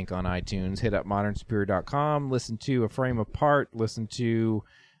what you think on iTunes. Hit up modernsuperior.com. Listen to A Frame Apart. Listen to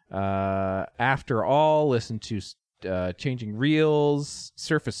After All. Listen to Changing Reels,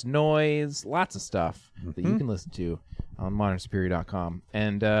 Surface Noise. Lots of stuff that you can listen to on modernsuperior.com.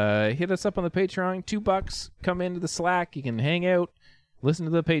 And hit us up on the Patreon. $2. Come into the Slack. You can hang out. Listen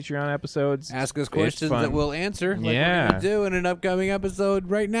to the Patreon episodes. Ask us It's questions fun. that we'll answer like Yeah. we're going to do in an upcoming episode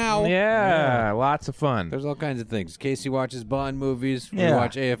right now. Yeah, lots of fun. There's all kinds of things. Casey watches Bond movies. We Yeah.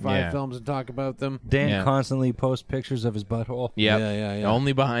 watch AFI Yeah. films and talk about them. Dan Yeah. constantly posts pictures of his butthole. Yep. Yeah.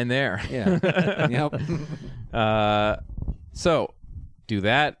 Only behind there. Yeah. Yep. So do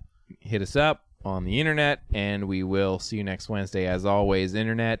that. Hit us up on the internet, and we will see you next Wednesday. As always,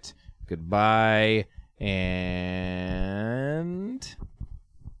 internet, goodbye, and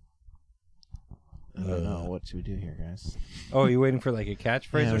I don't know. What should we do here, guys? Oh, are you waiting for like a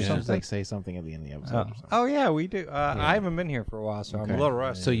catchphrase Yeah, or we should something? just like say something at the end of the episode. or something. Oh yeah, we do. I haven't been here for a while, so I'm a little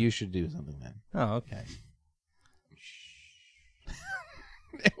rusty. So you should do something then. Oh, okay.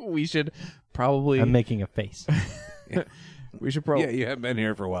 We should probably. I'm making a face. We should probably. Yeah, you haven't been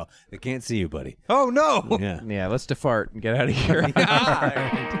here for a while. They can't see you, buddy. Oh no! Yeah. Yeah, let's defart and get out of here.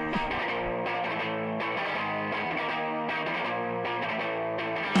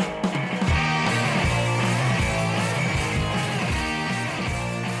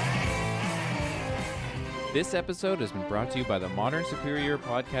 This episode has been brought to you by the Modern Superior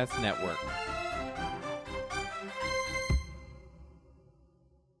Podcast Network.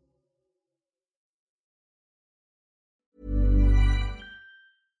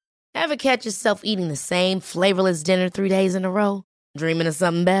 Ever catch yourself eating the same flavorless dinner 3 days in a row? Dreaming of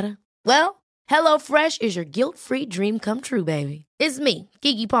something better? Well, HelloFresh is your guilt-free dream come true, baby. It's me,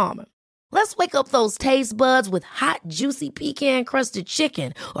 Keke Palmer. Let's wake up those taste buds with hot, juicy pecan-crusted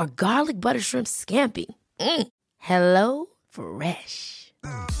chicken or garlic butter shrimp scampi. Hello Fresh.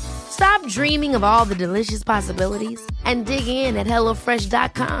 Stop dreaming of all the delicious possibilities and dig in at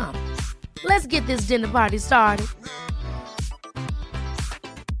HelloFresh.com. Let's get this dinner party started.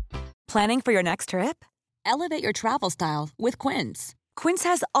 Planning for your next trip? Elevate your travel style with Quince. Quince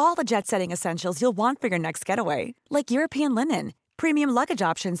has all the jet-setting essentials you'll want for your next getaway, like European linen, premium luggage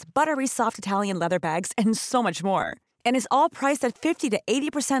options, buttery soft Italian leather bags, and so much more. And is all priced at 50 to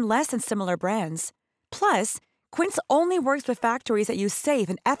 80% less than similar brands. Plus, Quince only works with factories that use safe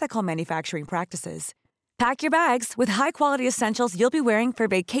and ethical manufacturing practices. Pack your bags with high-quality essentials you'll be wearing for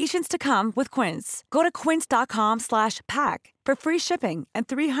vacations to come with Quince. Go to quince.com/pack for free shipping and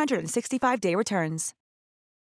 365-day returns.